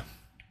is, yeah.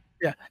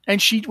 Yeah,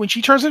 and when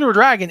she turns into a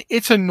dragon,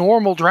 it's a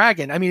normal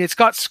dragon. I mean, it's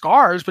got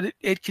scars, but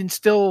it can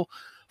still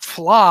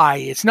fly.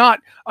 It's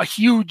not a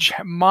huge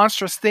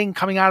monstrous thing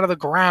coming out of the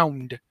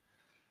ground,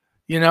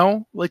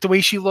 like the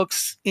way she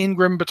looks in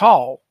Grim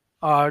Batol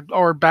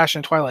or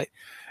Bastion Twilight.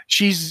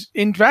 She's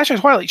in Bastion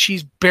Twilight,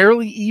 she's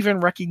barely even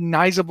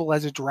recognizable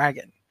as a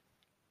dragon.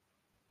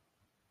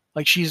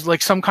 Like, she's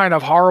like some kind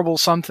of horrible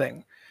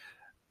something.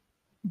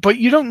 But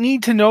you don't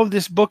need to know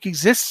this book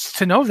exists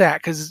to know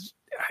that, because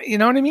you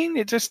know what I mean?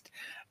 It just,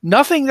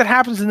 nothing that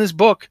happens in this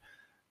book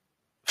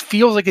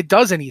feels like it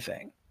does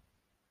anything.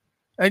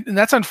 And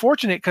that's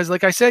unfortunate because,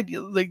 like I said,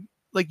 like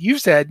you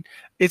said,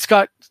 it's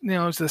got,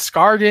 it's the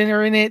Skarden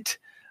are in it,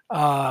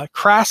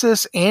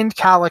 Crassus and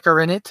Knaak are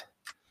in it.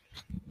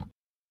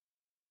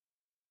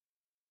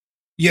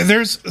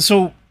 Yeah,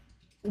 so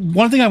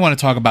one thing I want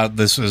to talk about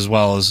this as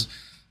well is,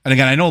 and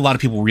again, I know a lot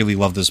of people really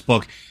love this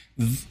book.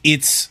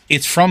 It's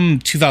from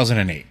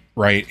 2008,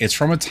 right? It's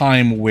from a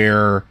time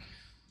where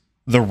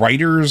the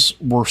writers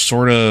were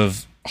sort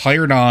of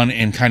hired on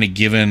and kind of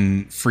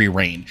given free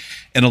reign.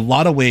 In a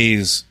lot of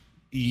ways,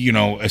 you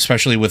know,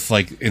 especially with,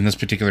 like, in this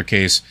particular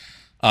case,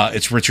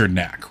 it's Richard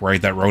Knaak,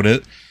 right, that wrote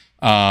it.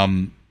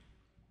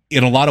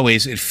 In a lot of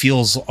ways, it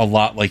feels a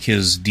lot like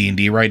his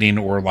D&D writing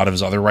or a lot of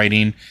his other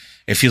writing.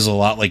 It feels a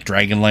lot like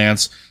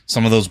Dragonlance.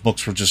 Some of those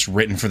books were just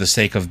written for the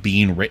sake of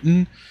being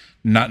written,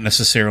 not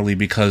necessarily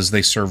because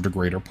they served a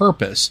greater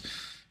purpose.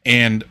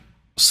 And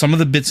some of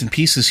the bits and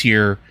pieces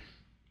here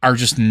are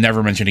just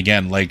never mentioned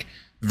again. Like,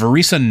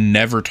 Varisa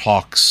never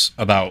talks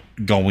about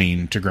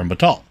going to Grim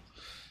Batol.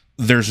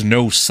 There's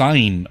no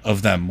sign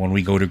of them when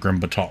we go to Grim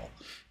Batol,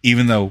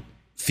 even though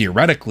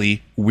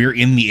theoretically we're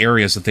in the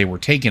areas that they were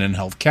taken and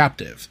held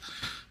captive.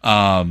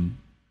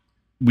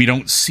 We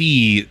don't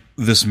see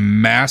this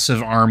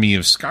massive army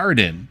of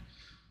Skarden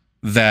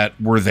that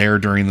were there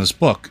during this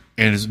book.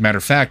 And as a matter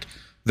of fact,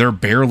 they're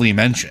barely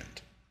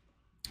mentioned.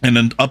 And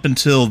then up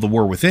until the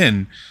War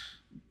Within,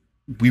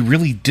 we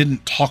really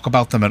didn't talk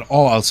about them at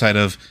all outside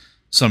of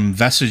some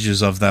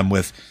vestiges of them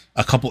with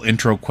a couple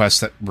intro quests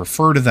that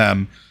refer to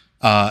them,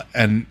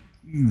 and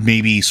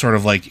maybe sort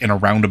of like in a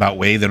roundabout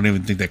way. They don't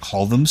even think they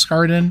call them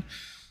Skarden.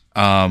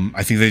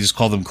 I think they just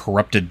call them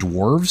corrupted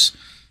dwarves.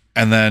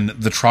 And then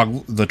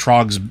the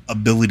Trog's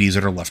abilities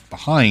that are left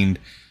behind.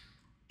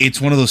 It's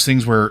one of those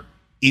things where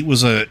it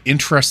was an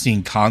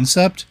interesting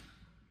concept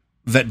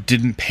that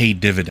didn't pay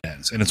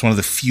dividends. And it's one of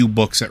the few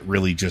books that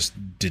really just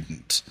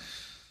didn't.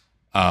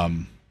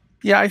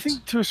 Yeah, I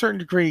think to a certain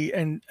degree,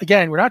 and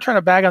again, we're not trying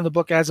to bag on the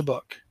book as a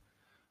book.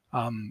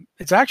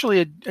 It's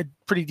actually a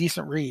pretty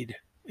decent read,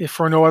 if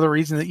for no other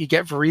reason that you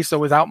get Varisa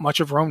without much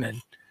of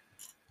Ronan.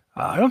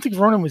 I don't think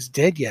Ronan was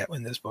dead yet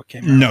when this book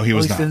came out. No, he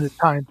was not. In the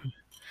time,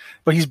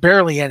 but he's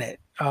barely in it.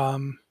 But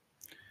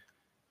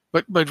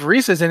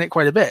Varisa's in it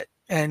quite a bit,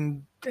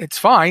 and it's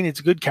fine.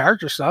 It's good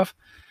character stuff.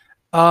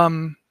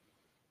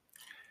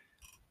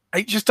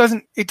 It just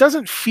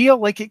doesn't feel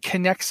like it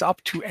connects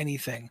up to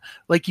anything.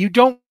 Like, you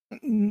don't,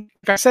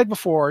 like I said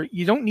before,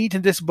 you don't need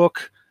this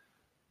book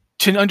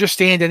to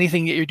understand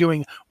anything that you're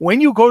doing.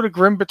 When you go to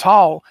Grim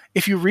Batol,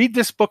 if you read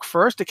this book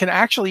first, it can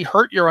actually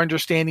hurt your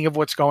understanding of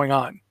what's going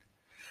on.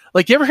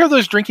 Like, you ever hear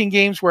those drinking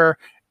games where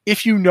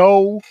if you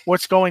know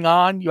what's going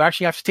on, you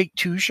actually have to take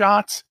 2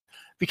 shots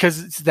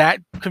because it's that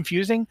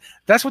confusing?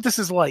 That's what this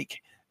is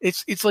like.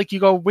 It's like you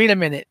go, wait a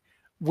minute,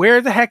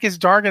 where the heck is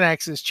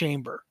Darganax's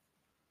chamber?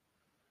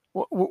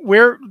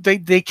 Where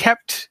they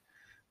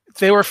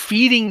were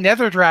feeding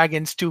nether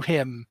dragons to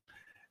him.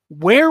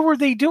 Where were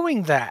they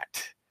doing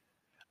that?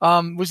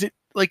 Was it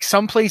like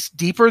someplace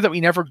deeper that we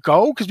never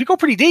go? Because we go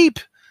pretty deep.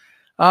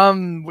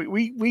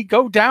 We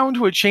go down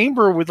to a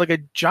chamber with like a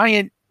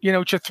giant,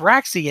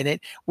 Chithraxi in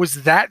it.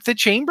 Was that the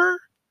chamber?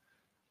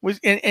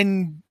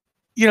 It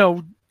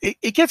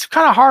gets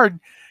kind of hard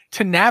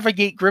to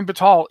navigate Grim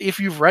Batol if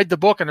you've read the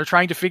book and are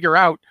trying to figure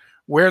out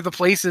where the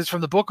places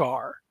from the book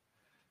are.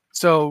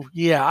 So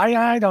yeah,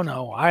 I don't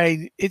know.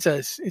 It's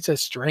a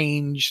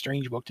strange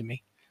book to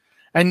me,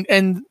 and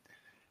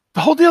the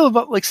whole deal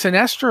about like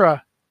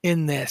Sinestra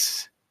in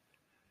this,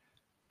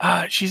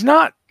 she's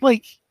not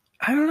like,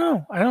 I don't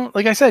know. I don't,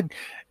 like I said,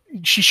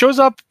 she shows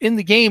up in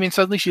the game and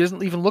suddenly she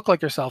doesn't even look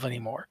like herself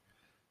anymore,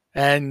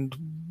 and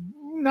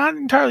not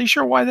entirely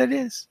sure why that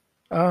is.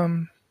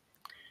 So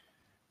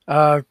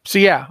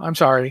yeah, I'm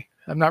sorry,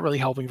 I'm not really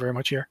helping very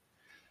much here.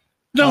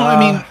 No, I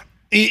mean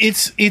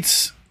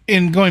it's.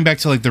 And going back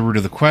to like the root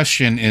of the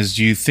question is,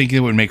 do you think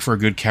it would make for a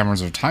good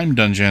Caverns of Time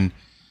dungeon?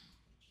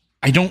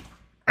 I don't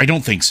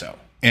think so.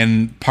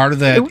 And part of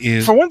that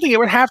is, for one thing, it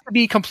would have to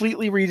be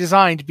completely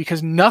redesigned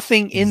because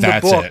nothing in the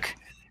book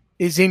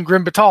is in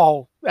Grim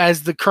Batol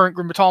as the current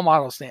Grim Batol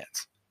model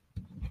stands.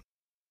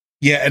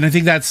 Yeah, and I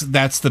think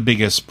that's the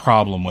biggest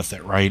problem with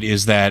it, right?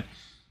 Is that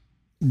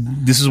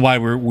this is why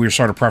we're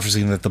sort of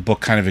prefacing that the book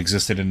kind of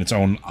existed in its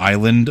own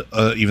island,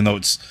 even though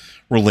it's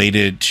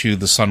related to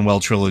the Sunwell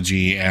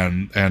trilogy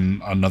and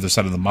another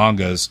set of the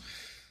mangas.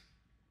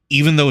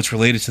 Even though it's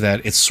related to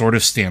that, it sort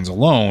of stands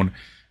alone.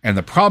 And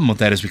the problem with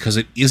that is because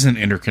it isn't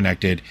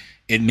interconnected,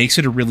 it makes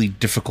it a really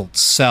difficult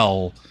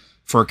sell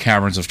for a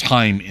Caverns of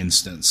Time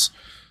instance.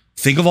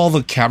 Think of all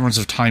the Caverns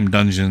of Time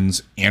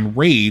dungeons and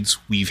raids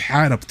we've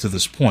had up to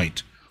this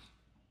point.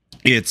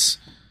 It's,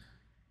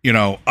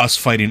 us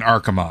fighting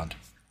Archimonde.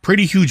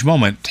 Pretty huge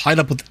moment, tied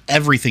up with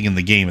everything in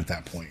the game at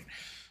that point.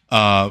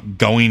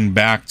 Going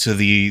back to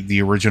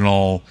the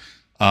original,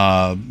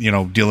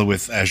 dealing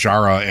with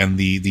Ajara and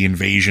the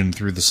invasion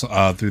through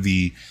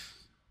the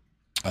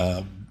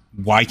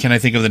why can't I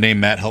think of the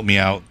name, Matt? Help me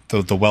out.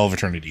 The Well of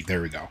Eternity.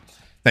 There we go.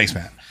 Thanks,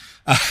 Matt.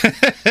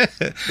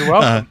 You're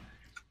welcome.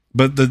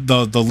 But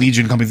the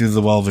Legion coming through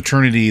the Well of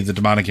Eternity, the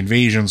demonic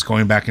invasions,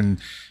 going back and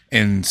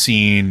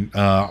seeing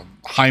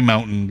High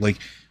Mountain, like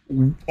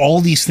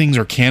all these things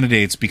are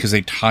candidates because they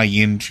tie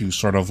into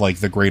sort of like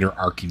the greater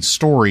arcing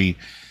story.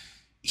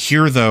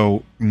 Here,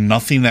 though,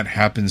 nothing that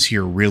happens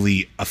here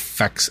really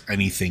affects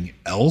anything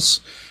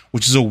else,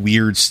 which is a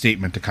weird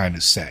statement to kind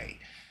of say.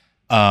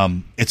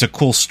 It's a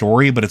cool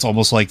story, but it's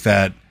almost like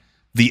that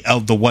the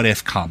What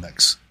If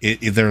comics.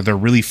 They're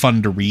really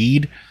fun to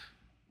read,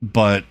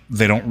 but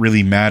they don't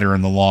really matter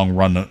in the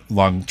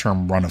long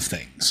term run of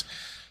things.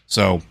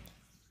 So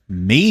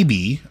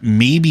maybe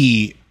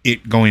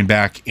it going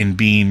back and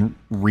being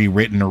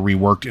rewritten or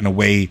reworked in a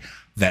way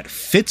that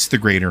fits the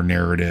greater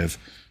narrative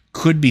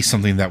could be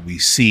something that we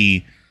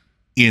see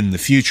in the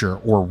future,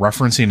 or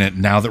referencing it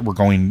now that we're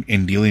going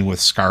and dealing with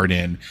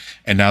Skarden,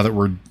 and now that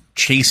we're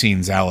chasing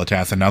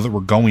Xalatath, and now that we're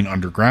going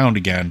underground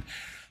again.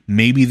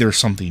 Maybe there's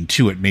something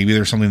to it. Maybe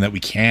there's something that we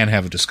can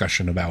have a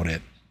discussion about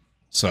it.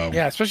 So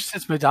yeah, especially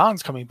since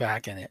Madon's coming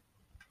back in it.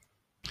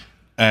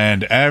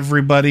 And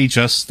everybody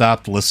just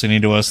stopped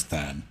listening to us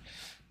then.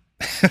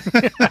 If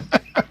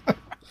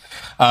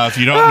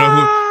you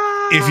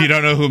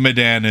don't know who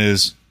Madan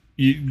is,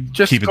 you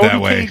just keep it that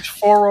way. Page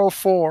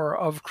 404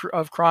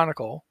 of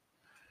Chronicle.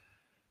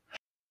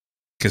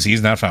 Because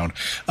he's not found.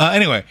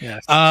 Anyway,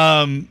 yes.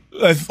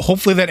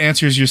 Hopefully that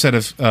answers your set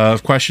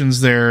of questions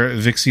there,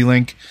 Vixie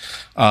Link.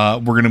 We're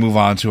going to move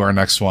on to our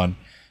next one.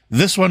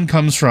 This one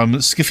comes from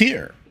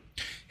Skafir.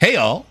 Hey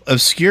all,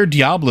 obscure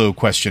Diablo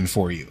question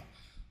for you.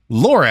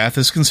 Lorath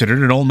is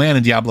considered an old man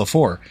in Diablo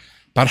 4,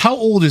 but how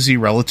old is he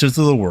relative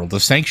to the world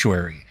of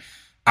Sanctuary?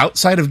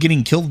 Outside of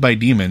getting killed by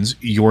demons,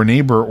 your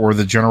neighbor, or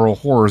the general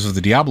horrors of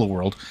the Diablo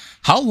world,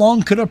 how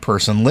long could a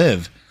person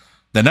live?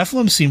 The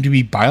Nephalem seem to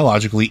be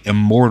biologically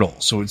immortal,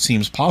 so it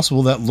seems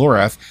possible that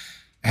Lorath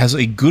has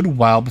a good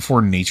while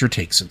before nature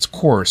takes its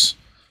course.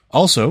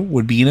 Also,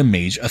 would being a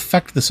mage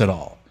affect this at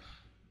all?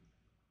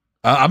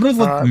 I'm going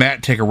to let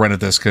Matt take a run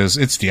at this, because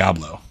it's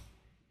Diablo.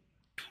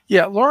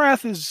 Yeah,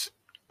 Lorath is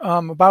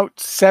about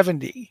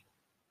 70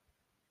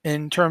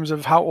 in terms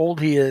of how old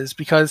he is,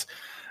 because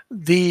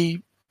the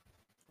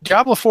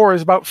Diablo 4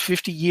 is about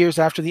 50 years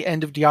after the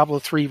end of Diablo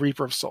 3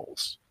 Reaper of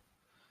Souls.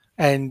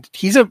 And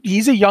he's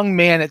a young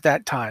man at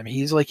that time.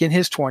 He's like in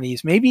his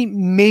 20s,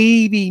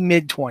 maybe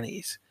mid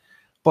 20s.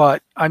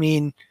 But I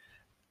mean,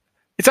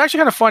 it's actually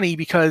kind of funny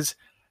because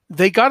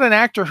they got an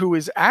actor who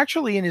is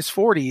actually in his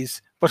 40s,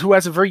 but who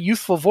has a very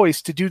youthful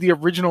voice to do the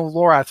original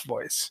Lorath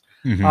voice.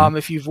 Mm-hmm.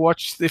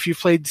 If you've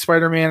played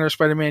Spider-Man or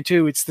Spider-Man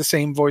 2, it's the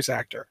same voice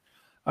actor,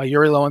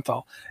 Yuri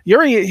Lowenthal.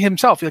 Yuri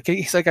himself,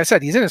 like I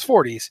said, he's in his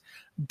 40s,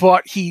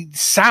 but he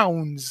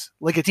sounds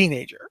like a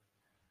teenager.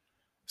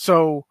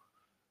 So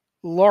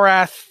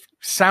Lorath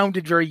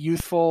sounded very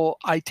youthful.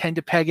 I tend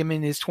to peg him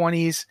in his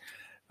 20s.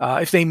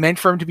 If they meant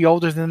for him to be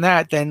older than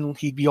that, then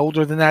he'd be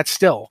older than that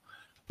still.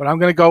 But I'm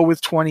going to go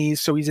with 20s,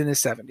 so he's in his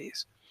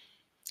 70s.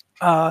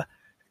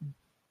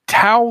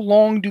 How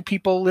long do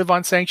people live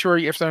on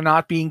Sanctuary if they're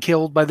not being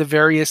killed by the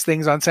various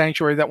things on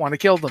Sanctuary that want to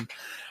kill them?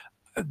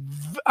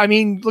 I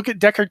mean, look at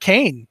Deckard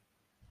Cain.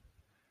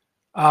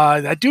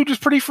 That dude was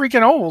pretty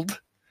freaking old.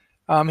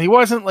 He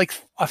wasn't like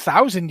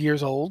 1,000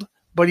 years old,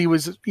 but he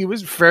was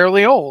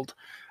fairly old.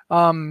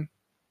 I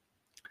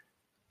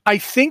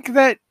think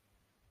that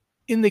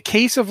in the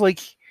case of like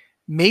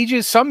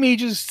mages, some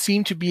mages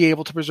seem to be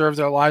able to preserve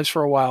their lives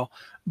for a while,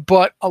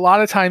 but a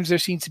lot of times there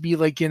seems to be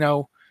like,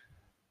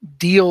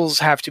 deals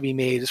have to be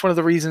made. It's one of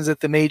the reasons that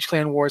the Mage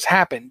Clan Wars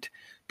happened,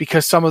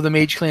 because some of the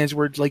Mage Clans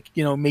were like,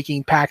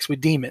 making pacts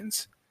with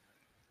demons.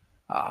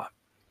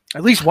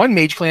 At least one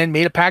Mage Clan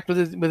made a pact with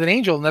an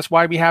angel, and that's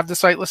why we have the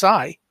Sightless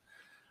Eye.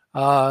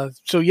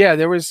 So yeah,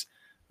 there was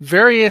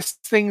various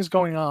things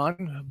going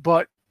on,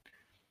 but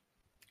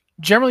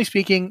generally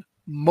speaking,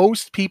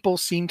 most people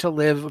seem to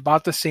live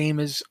about the same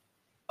as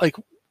like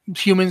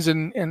humans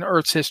in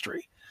Earth's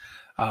history.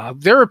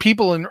 There are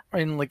people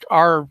in like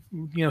our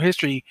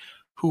history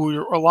who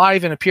are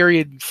alive in a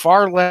period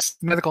far less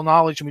medical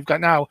knowledge than we've got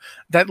now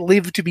that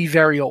live to be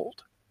very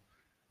old.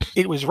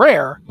 It was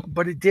rare,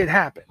 but it did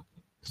happen.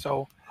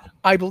 So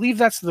I believe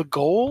that's the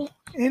goal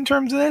in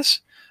terms of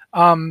this.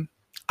 I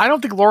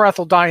don't think Lorath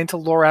will die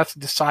until Lorath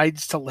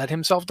decides to let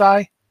himself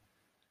die.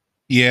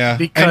 Yeah,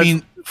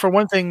 because for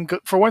one thing,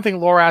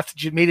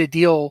 Lorath made a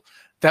deal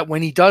that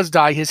when he does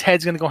die, his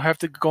head's going to have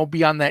to go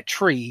be on that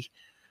tree,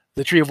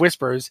 the Tree of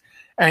Whispers.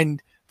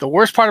 And the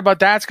worst part about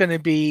that's going to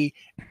be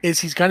is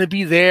he's going to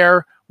be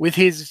there with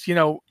his,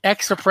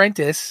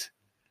 ex-apprentice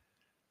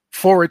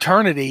for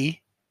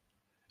eternity.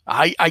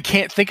 I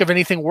can't think of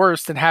anything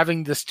worse than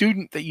having the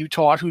student that you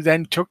taught who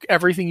then took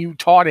everything you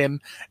taught him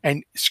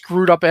and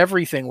screwed up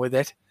everything with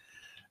it.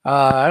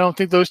 I don't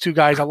think those two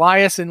guys,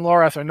 Elias and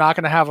Lorath, are not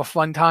going to have a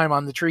fun time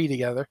on the tree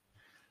together.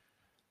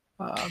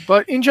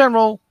 But in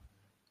general,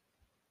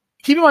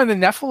 keep in mind the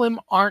Nephalem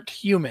aren't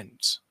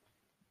humans.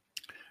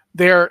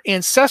 They're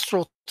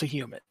ancestral to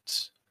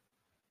humans.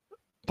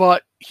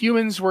 But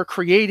humans were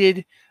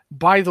created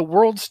by the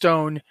World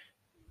Stone,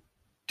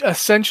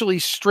 essentially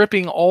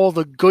stripping all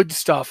the good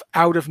stuff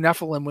out of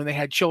Nephalem when they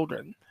had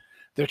children.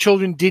 Their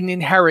children didn't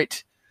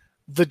inherit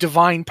the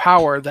divine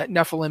power that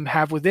Nephalem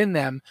have within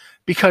them,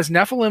 because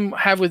Nephalem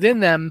have within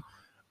them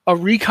a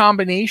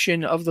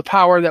recombination of the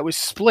power that was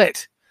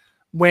split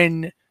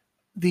when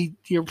the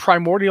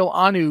primordial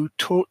Anu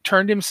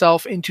turned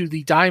himself into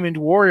the Diamond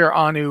Warrior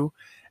Anu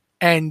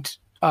and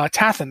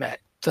Tathamet,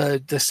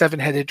 the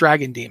seven-headed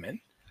dragon demon.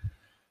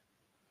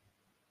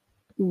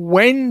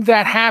 when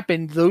that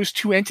happened, those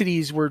two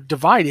entities were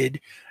divided,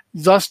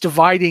 thus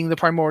dividing the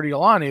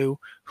primordial Anu,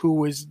 who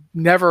was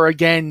never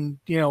again,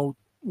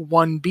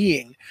 one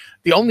being.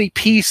 The only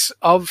piece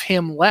of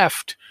him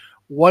left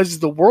was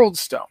the World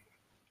Stone,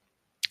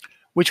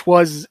 which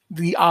was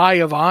the Eye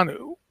of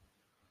Anu.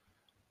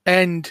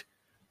 And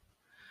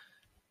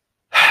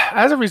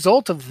as a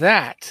result of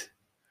that,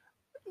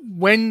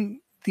 when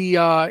the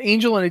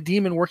angel and a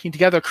demon working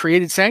together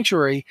created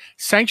Sanctuary,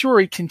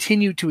 Sanctuary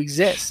continued to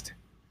exist.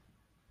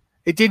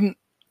 It didn't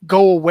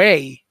go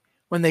away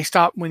when they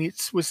stopped, when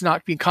it was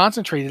not being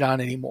concentrated on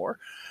anymore.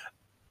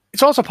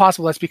 It's also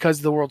possible that's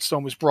because the World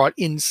Stone was brought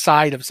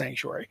inside of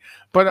Sanctuary.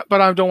 But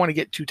I don't want to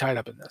get too tied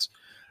up in this.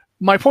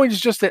 My point is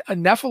just that a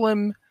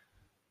Nephalem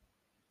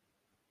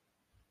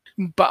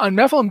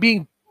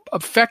being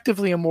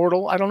effectively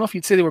immortal, I don't know if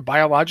you'd say they were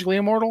biologically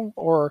immortal,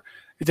 or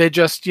they're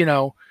just,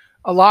 a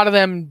lot of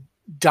them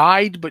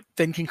died but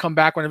then can come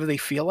back whenever they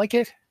feel like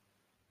it.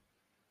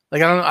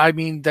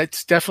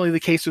 That's definitely the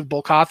case with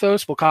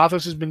Bolkathos.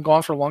 Bolkathos has been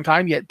gone for a long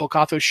time, yet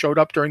Bolkathos showed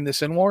up during the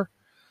Sin War.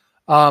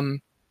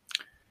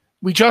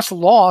 We just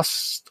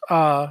lost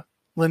Linarian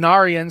 /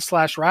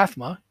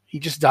 Rathma. He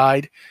just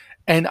died,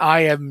 and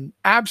I have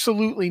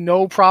absolutely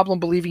no problem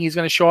believing he's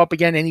going to show up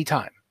again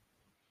anytime.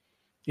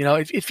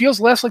 It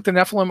feels less like the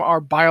Nephilim are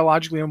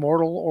biologically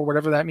immortal or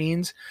whatever that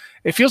means.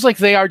 It feels like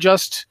they are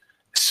just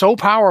so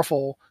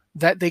powerful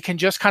that they can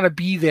just kind of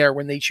be there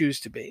when they choose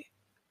to be.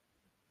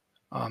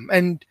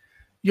 And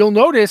you'll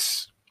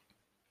notice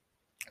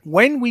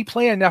when we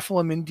play a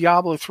Nephilim in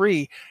Diablo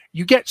 3,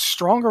 you get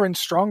stronger and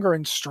stronger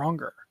and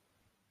stronger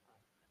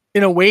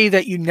in a way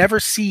that you never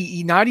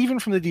see, not even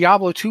from the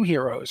Diablo 2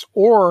 heroes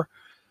or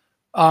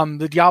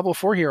the Diablo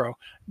 4 hero.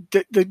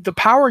 The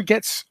power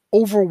gets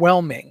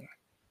overwhelming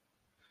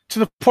to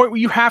the point where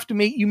you have to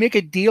make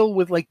a deal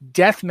with like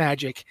death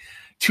magic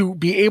to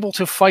be able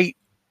to fight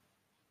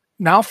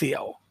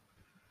Malthael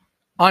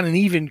on an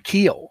even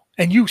keel,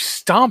 and you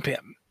stomp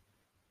him.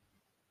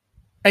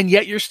 And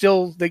yet you're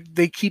still,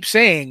 they keep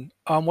saying,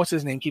 what's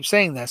his name keeps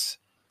saying this.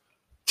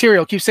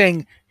 Tyrael keeps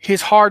saying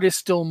his heart is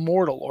still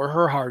mortal, or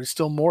her heart is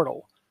still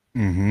mortal.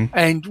 Mm-hmm.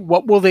 And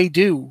what will they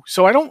do?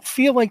 So I don't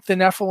feel like the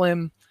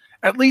Nephilim,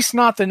 at least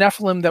not the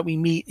Nephilim that we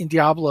meet in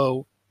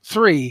Diablo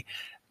 3,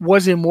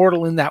 was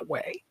immortal in that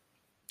way.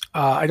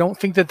 I don't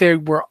think that they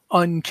were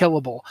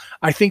unkillable.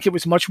 I think it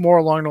was much more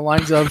along the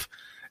lines of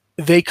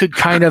they could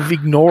kind of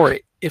ignore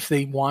it if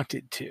they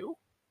wanted to.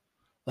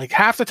 Like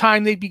half the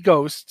time they'd be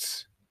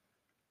ghosts,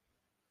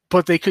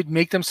 but they could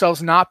make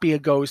themselves not be a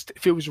ghost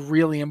if it was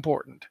really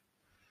important.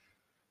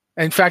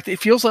 In fact, it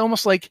feels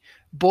almost like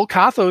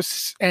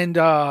Bolkathos and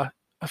Fiakla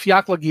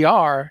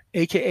Giar,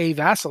 a.k.a.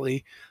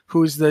 Vasily,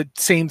 who is the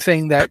same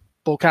thing that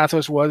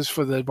Bolkathos was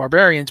for the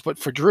barbarians, but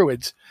for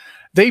druids,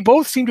 they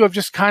both seem to have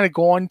just kind of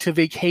gone to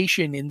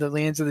vacation in the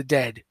lands of the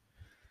dead.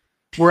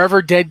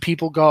 Wherever dead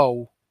people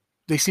go,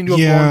 they seem to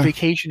have gone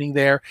vacationing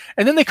there,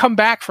 and then they come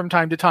back from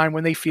time to time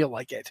when they feel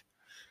like it.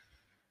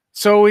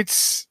 So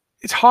it's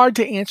hard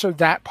to answer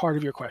that part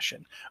of your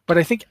question. But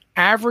I think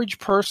average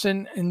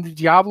person in the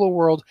Diablo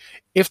world,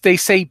 if they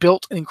say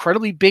built an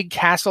incredibly big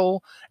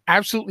castle,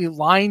 absolutely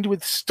lined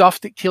with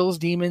stuff that kills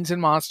demons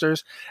and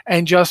monsters,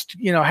 and just,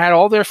 had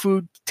all their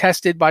food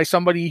tested by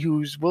somebody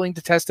who's willing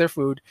to test their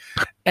food,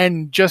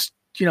 and just,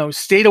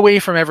 stayed away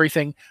from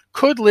everything,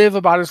 could live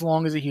about as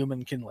long as a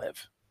human can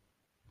live.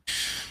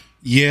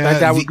 Yeah.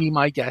 That would be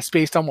my guess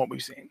based on what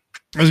we've seen.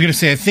 I was going to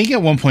say, I think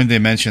at one point they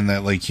mentioned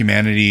that like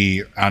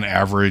humanity on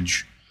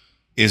average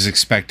is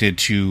expected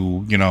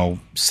to,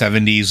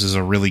 70s is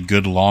a really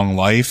good long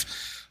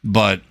life,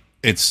 but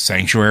it's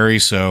Sanctuary.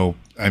 So,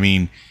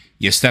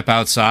 you step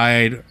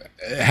outside,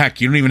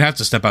 heck, you don't even have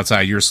to step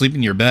outside. You're asleep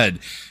in your bed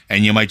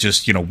and you might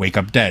just, wake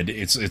up dead.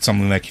 It's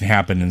something that can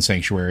happen in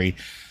Sanctuary.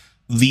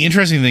 The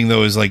interesting thing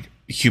though, is like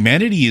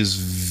humanity is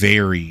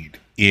varied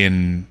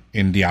in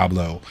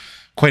Diablo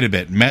quite a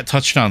bit. Matt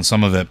touched on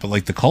some of it, but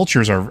like the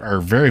cultures are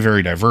very,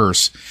 very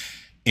diverse,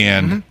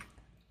 and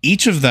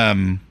each of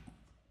them,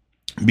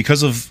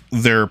 because of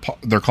their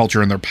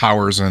culture and their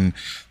powers and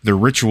their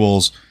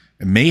rituals,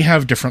 may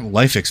have different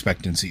life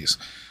expectancies.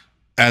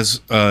 As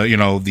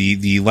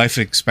the life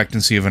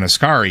expectancy of an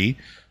Ascari,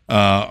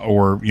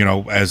 or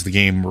as the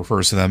game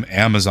refers to them,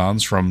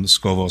 Amazons from the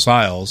Scovos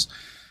Isles,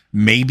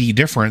 may be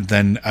different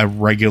than a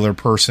regular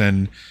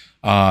person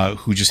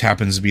who just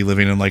happens to be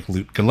living in like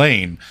Lut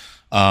Ghislaine,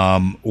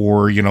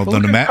 or the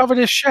nomad.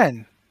 Covetous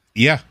Shen.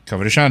 Yeah,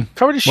 Covetous Shen.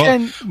 Covetous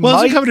Shen. Well,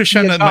 is it Covetous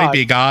Shen that might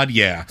be a god?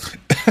 Yeah.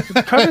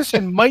 Covetous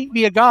Shen might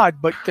be a god,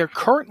 but they're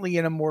currently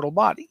an immortal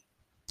body.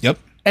 Yep.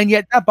 And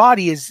yet that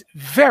body is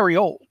very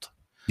old.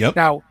 Yep.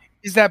 Now,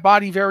 is that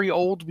body very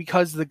old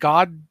because the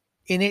god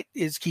in it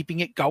is keeping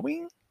it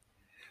going?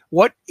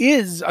 What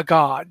is a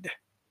god?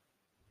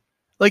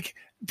 Like,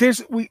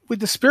 with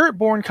the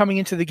Spiritborn coming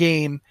into the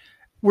game,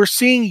 we're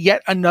seeing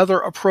yet another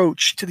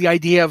approach to the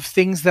idea of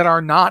things that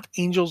are not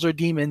angels or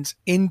demons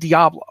in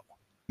Diablo.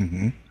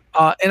 Mm-hmm.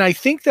 And I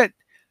think that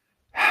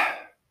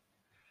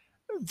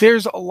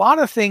there's a lot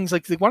of things,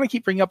 like the one I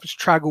keep bringing up is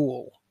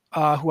Trag'Oul.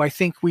 who I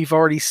think we've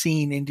already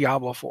seen in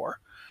Diablo 4.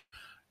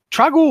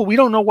 Trag'Oul, we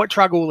don't know what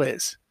Trag'Oul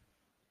is.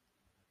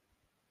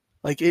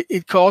 Like,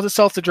 it calls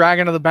itself the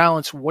Dragon of the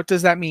Balance. What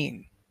does that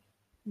mean?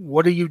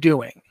 What are you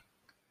doing?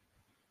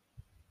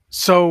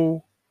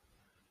 So,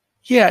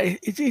 yeah,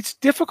 it's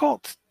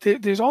difficult.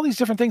 There's all these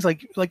different things,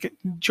 like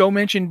Joe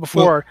mentioned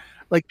before.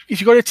 Like,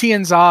 if you go to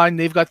Tianzha,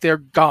 they've got their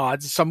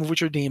gods, some of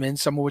which are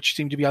demons, some of which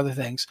seem to be other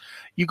things.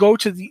 You go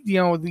to the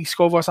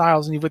Skovos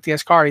Isles and you've got the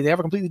Ascari. They have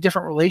a completely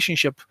different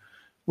relationship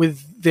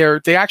with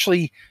they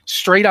actually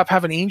straight up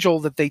have an angel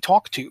that they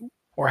talk to,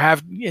 or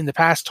have in the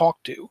past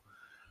talked to.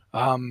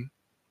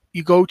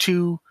 You go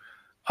to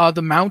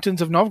the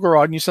mountains of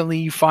Novgorod and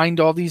you find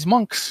all these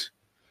monks,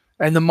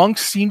 and the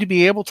monks seem to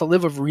be able to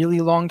live a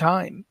really long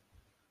time.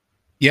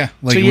 Yeah,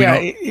 like, so yeah,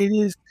 it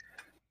is.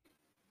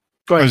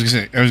 Go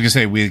ahead. I was gonna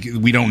say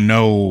we don't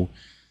know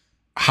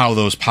how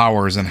those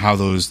powers and how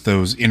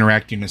those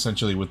interacting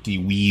essentially with the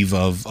weave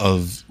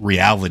of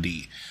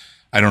reality.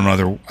 I don't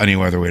know any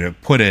other way to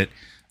put it.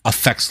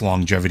 Affects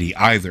longevity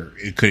either.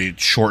 It could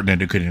shorten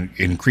it. It could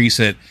increase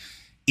it.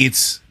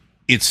 It's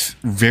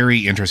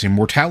very interesting.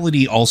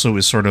 Mortality also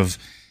is sort of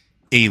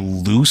a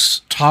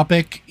loose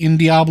topic in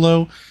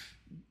Diablo.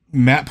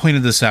 Matt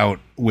pointed this out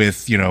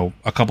with,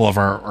 a couple of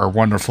our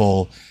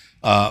wonderful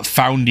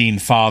founding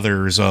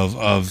fathers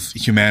of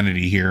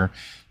humanity here.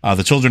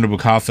 The children of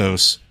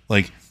Bukathos,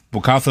 like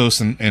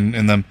Bukathos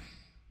and them,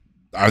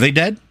 are they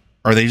dead?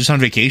 Are they just on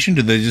vacation?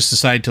 Did they just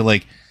decide to,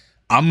 like,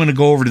 I'm going to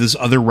go over to this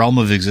other realm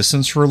of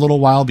existence for a little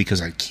while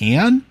because I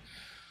can?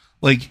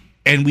 Like,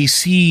 and we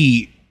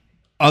see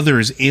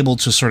others able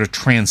to sort of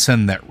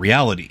transcend that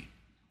reality.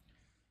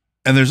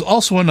 And there's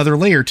also another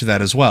layer to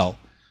that as well.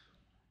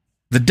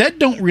 The dead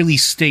don't really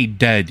stay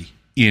dead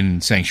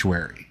in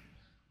Sanctuary.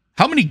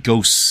 How many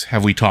ghosts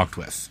have we talked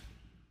with?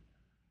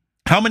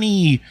 How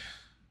many,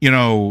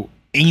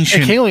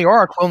 ancient...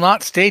 Kaliork will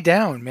not stay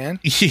down, man.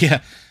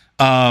 Yeah.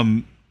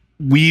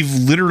 We've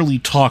literally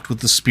talked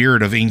with the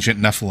spirit of ancient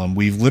Nephalem.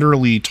 We've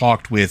literally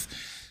talked with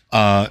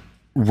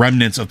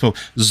remnants of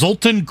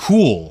Zoltan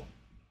Kuhl.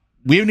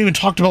 We haven't even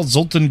talked about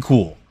Zoltan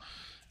Kuhl.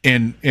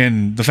 And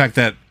the fact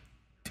that,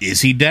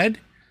 is he dead?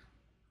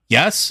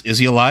 Yes. Is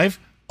he alive?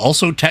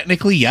 Also,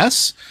 technically,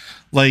 yes.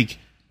 Like,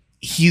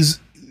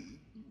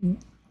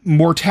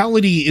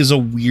 mortality is a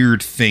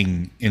weird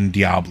thing in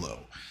Diablo,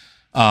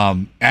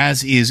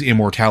 as is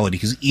immortality,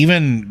 because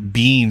even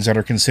beings that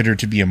are considered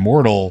to be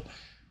immortal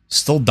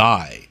still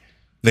die.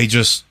 They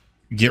just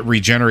get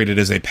regenerated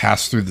as they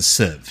pass through the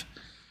sieve,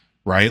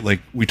 right?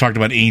 Like, we talked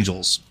about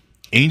angels.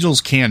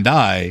 Angels can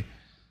die,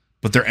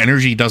 but their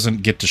energy doesn't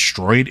get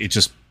destroyed. It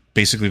just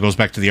basically goes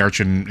back to the arch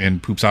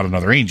and poops out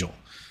another angel.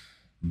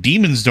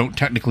 Demons don't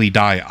technically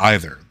die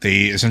either.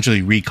 They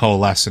essentially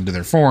recoalesce into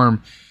their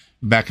form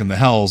back in the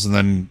hells and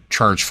then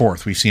charge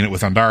forth. We've seen it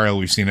with Andariel.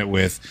 We've seen it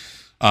with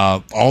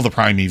all the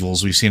prime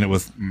evils. We've seen it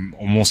with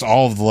almost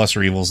all of the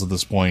lesser evils at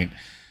this point.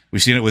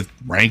 We've seen it with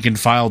rank and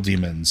file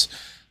demons.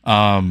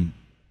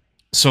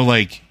 So,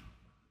 like,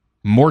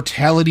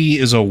 mortality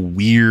is a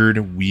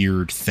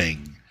weird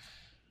thing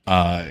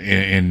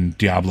in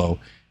Diablo.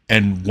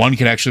 And one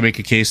could actually make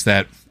a case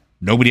that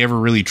nobody ever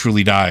really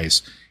truly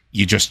dies.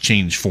 You just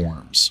change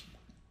forms.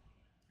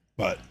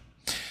 But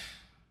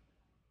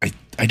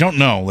I don't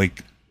know.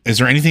 Like, is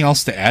there anything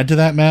else to add to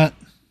that, Matt?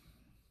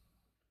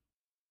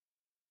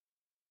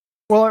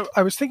 Well,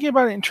 I was thinking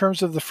about it in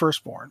terms of the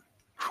firstborn,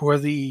 who are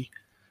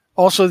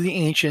also the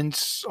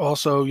ancients,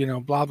 also,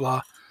 blah,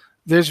 blah.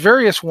 There's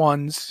various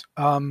ones.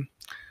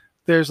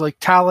 There's like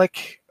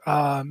Talik,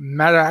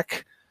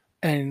 Medak,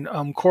 and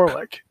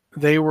Korlik.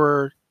 They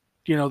were,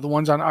 the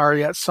ones on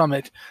Ariat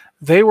Summit.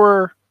 They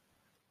were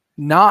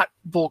not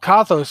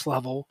Bulkathos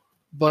level,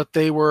 but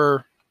they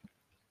were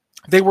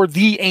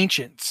the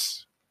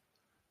ancients.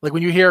 Like,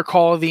 when you hear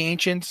Call of the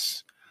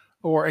Ancients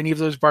or any of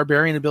those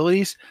barbarian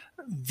abilities,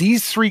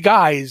 these three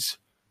guys,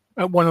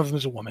 one of them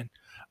is a woman,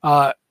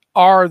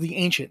 are the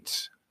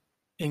ancients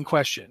in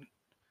question.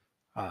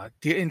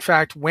 In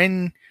fact,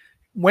 when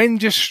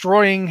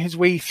destroying his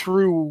way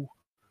through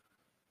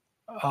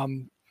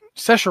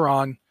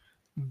Sescheron,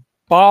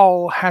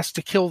 Baal has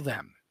to kill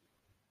them.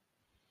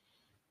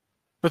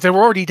 But they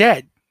were already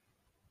dead.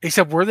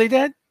 Except, were they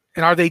dead?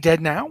 And are they dead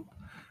now?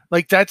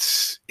 Like,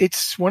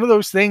 it's one of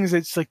those things.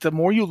 It's like, the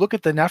more you look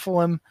at the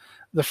Nephilim,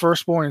 the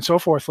firstborn, and so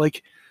forth,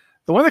 like,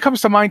 the one that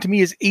comes to mind to me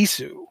is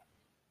Isu.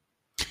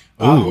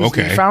 Oh,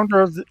 okay.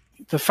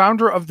 The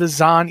founder of the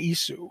Zan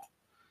Isu.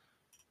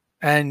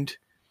 And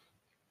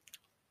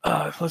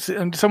let's see,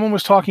 and someone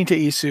was talking to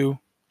Isu.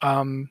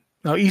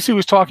 Isu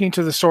was talking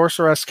to the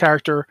sorceress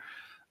character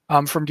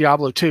from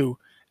Diablo 2.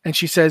 And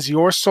she says,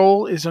 "Your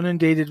soul is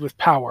inundated with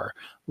power.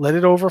 Let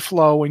it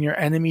overflow, and your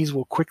enemies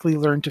will quickly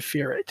learn to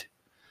fear it."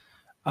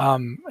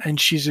 And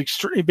she's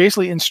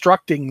basically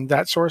instructing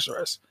that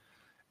sorceress.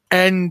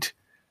 And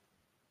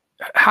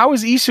how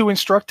is Isu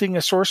instructing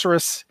a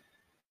sorceress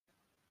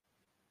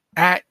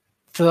at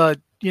the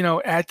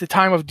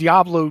time of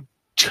Diablo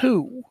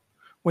 2,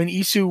 when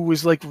Isu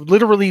was, like,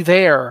 literally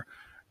there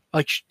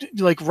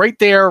like right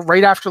there,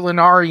 right after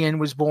Lunarian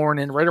was born,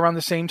 and right around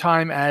the same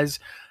time as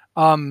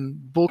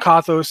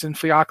Bulkathos and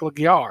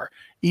Fiaklagyar.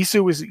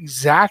 Isu was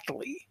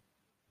exactly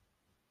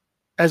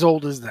as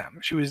old as them.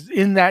 She was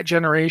in that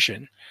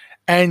generation,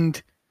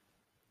 and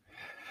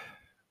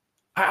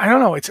I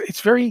don't know.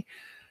 It's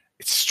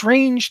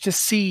strange to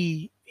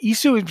see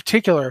Isu in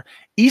particular.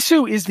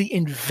 Isu is the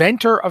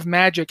inventor of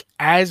magic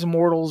as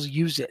mortals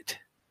use it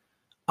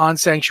on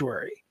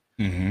Sanctuary.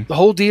 Mm-hmm. The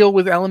whole deal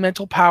with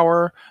elemental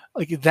power,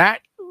 like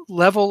that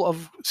level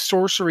of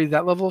sorcery,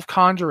 that level of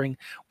conjuring,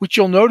 which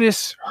you'll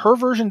notice her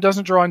version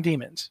doesn't draw on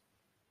demons.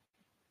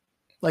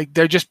 Like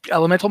they're just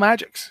elemental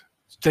magics.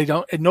 They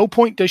don't. At no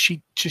point does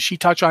she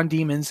touch on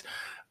demons.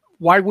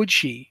 Why would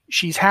she?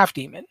 She's half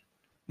demon.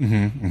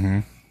 Mm-hmm. Mm-hmm.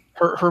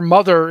 Her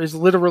mother is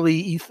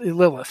literally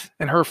Lilith,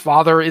 and her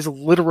father is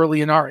literally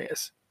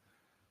Inarius.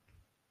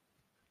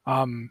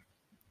 And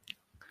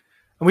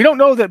we don't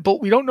know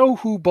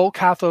who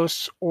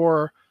Bulkathos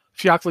or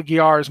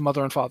Fiaklagyar's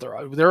mother and father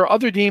are. There are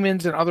other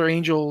demons and other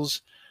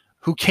angels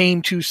who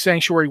came to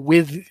Sanctuary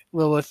with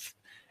Lilith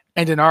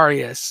and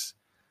Inarius,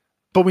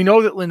 but we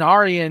know that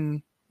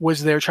Lunarian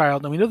was their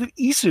child, and we know that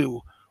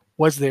Isu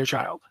was their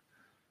child.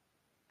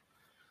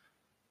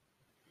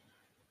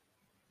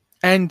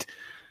 And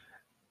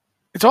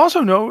it's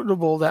also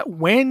notable that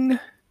when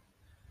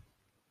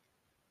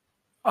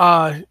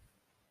the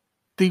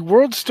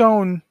World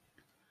Stone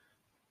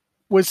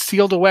was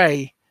sealed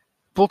away,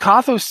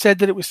 Bulkathos said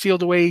that it was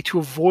sealed away to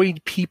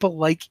avoid people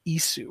like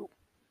Isu.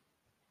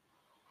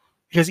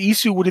 Because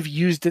Isu would have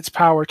used its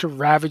power to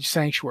ravage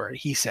Sanctuary,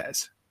 he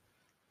says.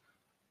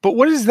 But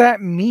what does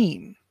that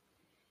mean?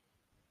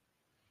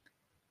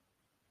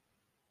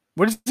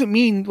 What does it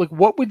mean? Like,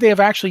 what would they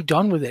have actually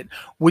done with it?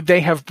 Would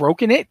they have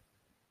broken it?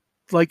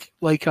 Like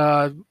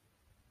Tyrael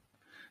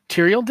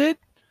did?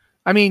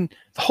 I mean,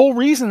 the whole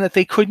reason that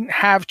they couldn't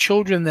have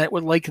children that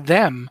were like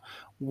them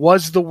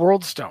was the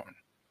World Stone.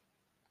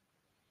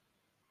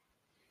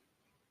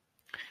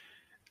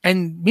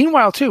 And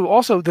meanwhile, too,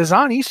 also, the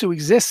Zan Isu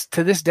exists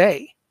to this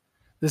day.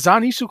 The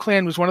Zan Isu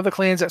clan was one of the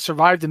clans that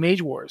survived the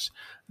Mage Wars.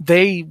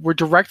 They were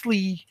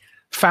directly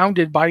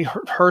founded by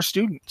her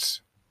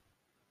students.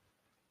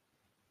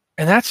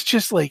 And that's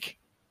just like...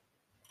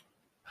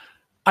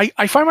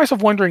 I find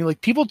myself wondering,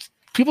 like, people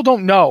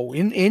don't know.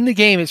 In the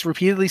game, it's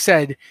repeatedly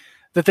said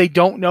that they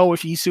don't know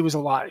if Isu is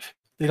alive.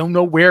 They don't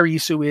know where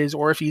Isu is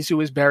or if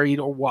Isu is buried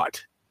or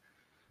what.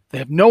 They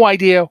have no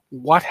idea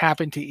what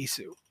happened to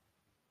Isu.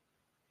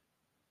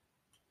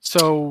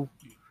 So...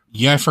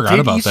 Yeah, I forgot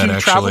about Isu that,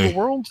 actually. Travel the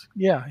world?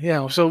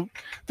 Yeah. So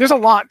there's a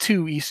lot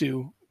to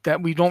Isu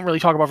that we don't really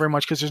talk about very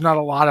much because there's not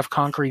a lot of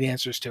concrete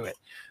answers to it.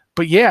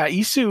 But yeah,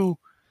 Isu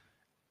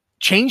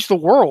changed the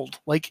world,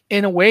 like,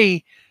 in a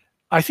way.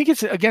 I think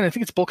it's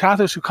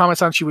Bulkathos who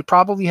comments on she would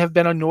probably have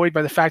been annoyed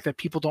by the fact that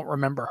people don't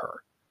remember her.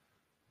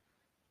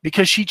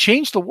 Because she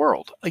changed the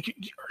world. Like,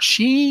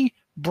 she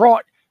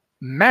brought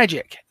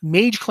magic.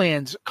 Mage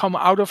clans come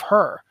out of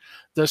her.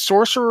 The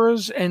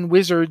sorcerers and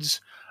wizards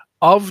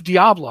of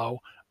Diablo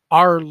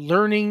are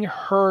learning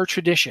her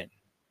tradition.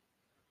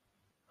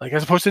 Like,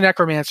 as opposed to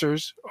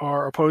necromancers,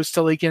 or opposed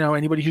to, like,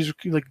 anybody who's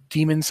like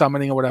demon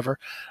summoning or whatever.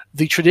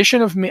 The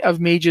tradition of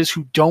mages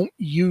who don't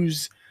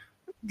use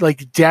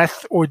like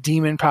death or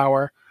demon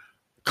power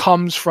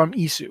comes from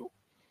Isu.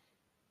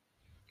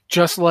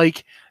 Just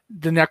like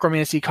the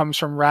necromancy comes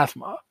from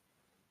Rathma.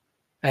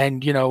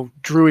 And,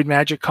 druid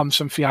magic comes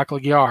from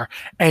Fiaklagyar.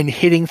 And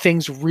hitting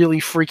things really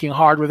freaking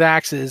hard with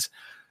axes,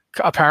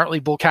 apparently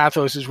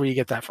Bulkathos is where you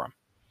get that from.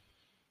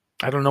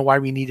 I don't know why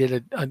we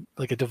needed a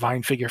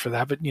divine figure for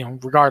that, but,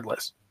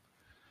 regardless.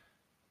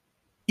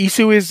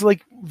 Isu is,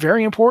 like,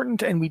 very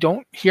important, and we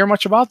don't hear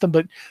much about them,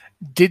 but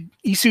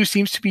Isu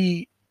seems to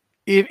be...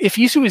 If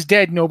Isu is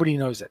dead, nobody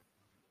knows it.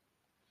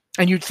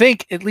 And you'd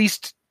think at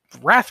least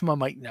Rathma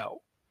might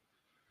know.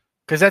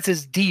 Because that's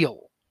his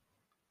deal.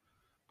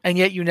 And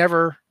yet you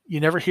never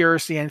hear or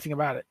see anything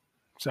about it.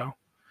 So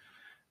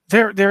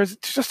there's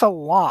just a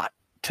lot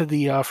to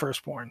the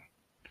Firstborn.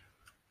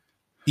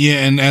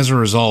 Yeah, and as a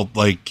result,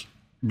 like,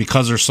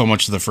 because there's so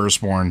much of the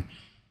Firstborn,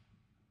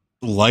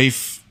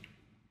 life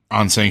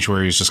on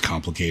Sanctuary is just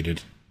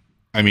complicated.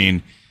 I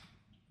mean,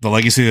 the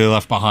legacy they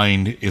left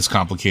behind is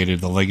complicated.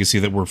 The legacy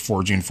that we're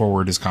forging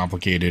forward is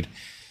complicated.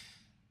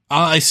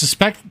 I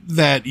suspect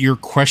that your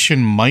question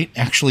might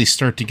actually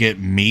start to get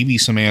maybe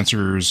some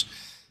answers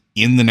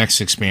in the next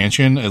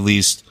expansion, at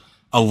least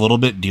a little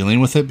bit dealing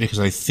with it,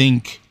 because I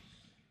think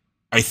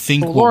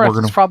what we're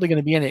going to... probably going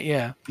to be in it,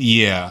 yeah.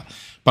 Yeah,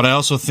 but I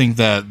also think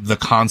that the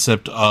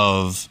concept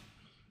of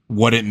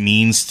what it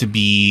means to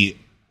be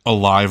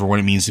alive or what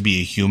it means to be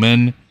a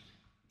human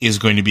is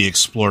going to be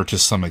explored to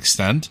some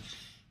extent.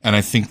 And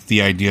I think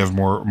the idea of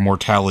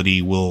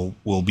mortality will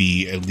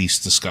be at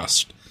least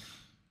discussed.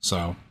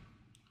 So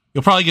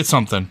you'll probably get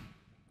something.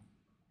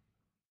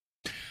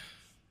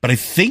 But I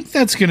think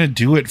that's going to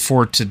do it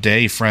for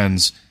today,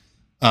 friends.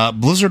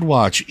 Blizzard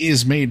Watch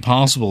is made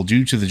possible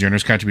due to the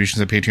generous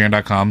contributions at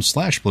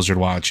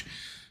patreon.com/BlizzardWatch.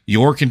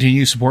 Your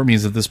continued support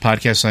means that this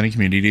podcast signing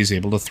community is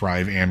able to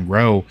thrive and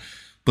grow.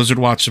 Blizzard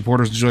Watch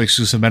supporters enjoy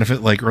exclusive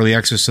benefit like early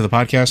access to the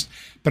podcast,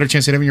 better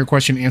chance at having your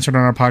question answered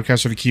on our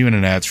podcast or the queue, and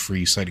an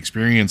ads-free site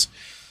experience.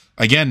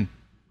 Again,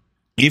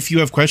 if you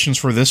have questions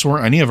for this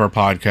or any of our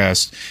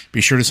podcasts,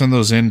 be sure to send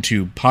those in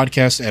to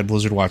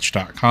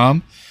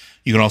podcast@blizzardwatch.com.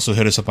 You can also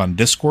hit us up on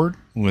Discord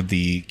with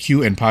the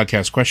Q and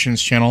Podcast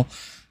Questions channel,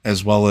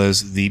 as well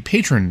as the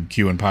Patron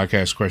Q and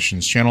Podcast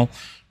Questions channel,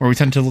 where we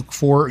tend to look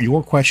for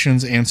your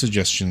questions and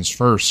suggestions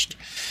first.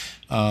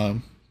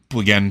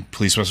 Again,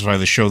 please specify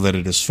the show that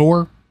it is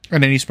for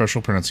and any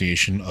special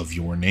pronunciation of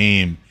your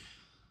name.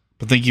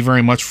 But thank you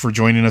very much for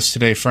joining us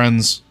today,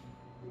 friends.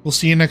 We'll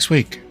see you next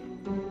week.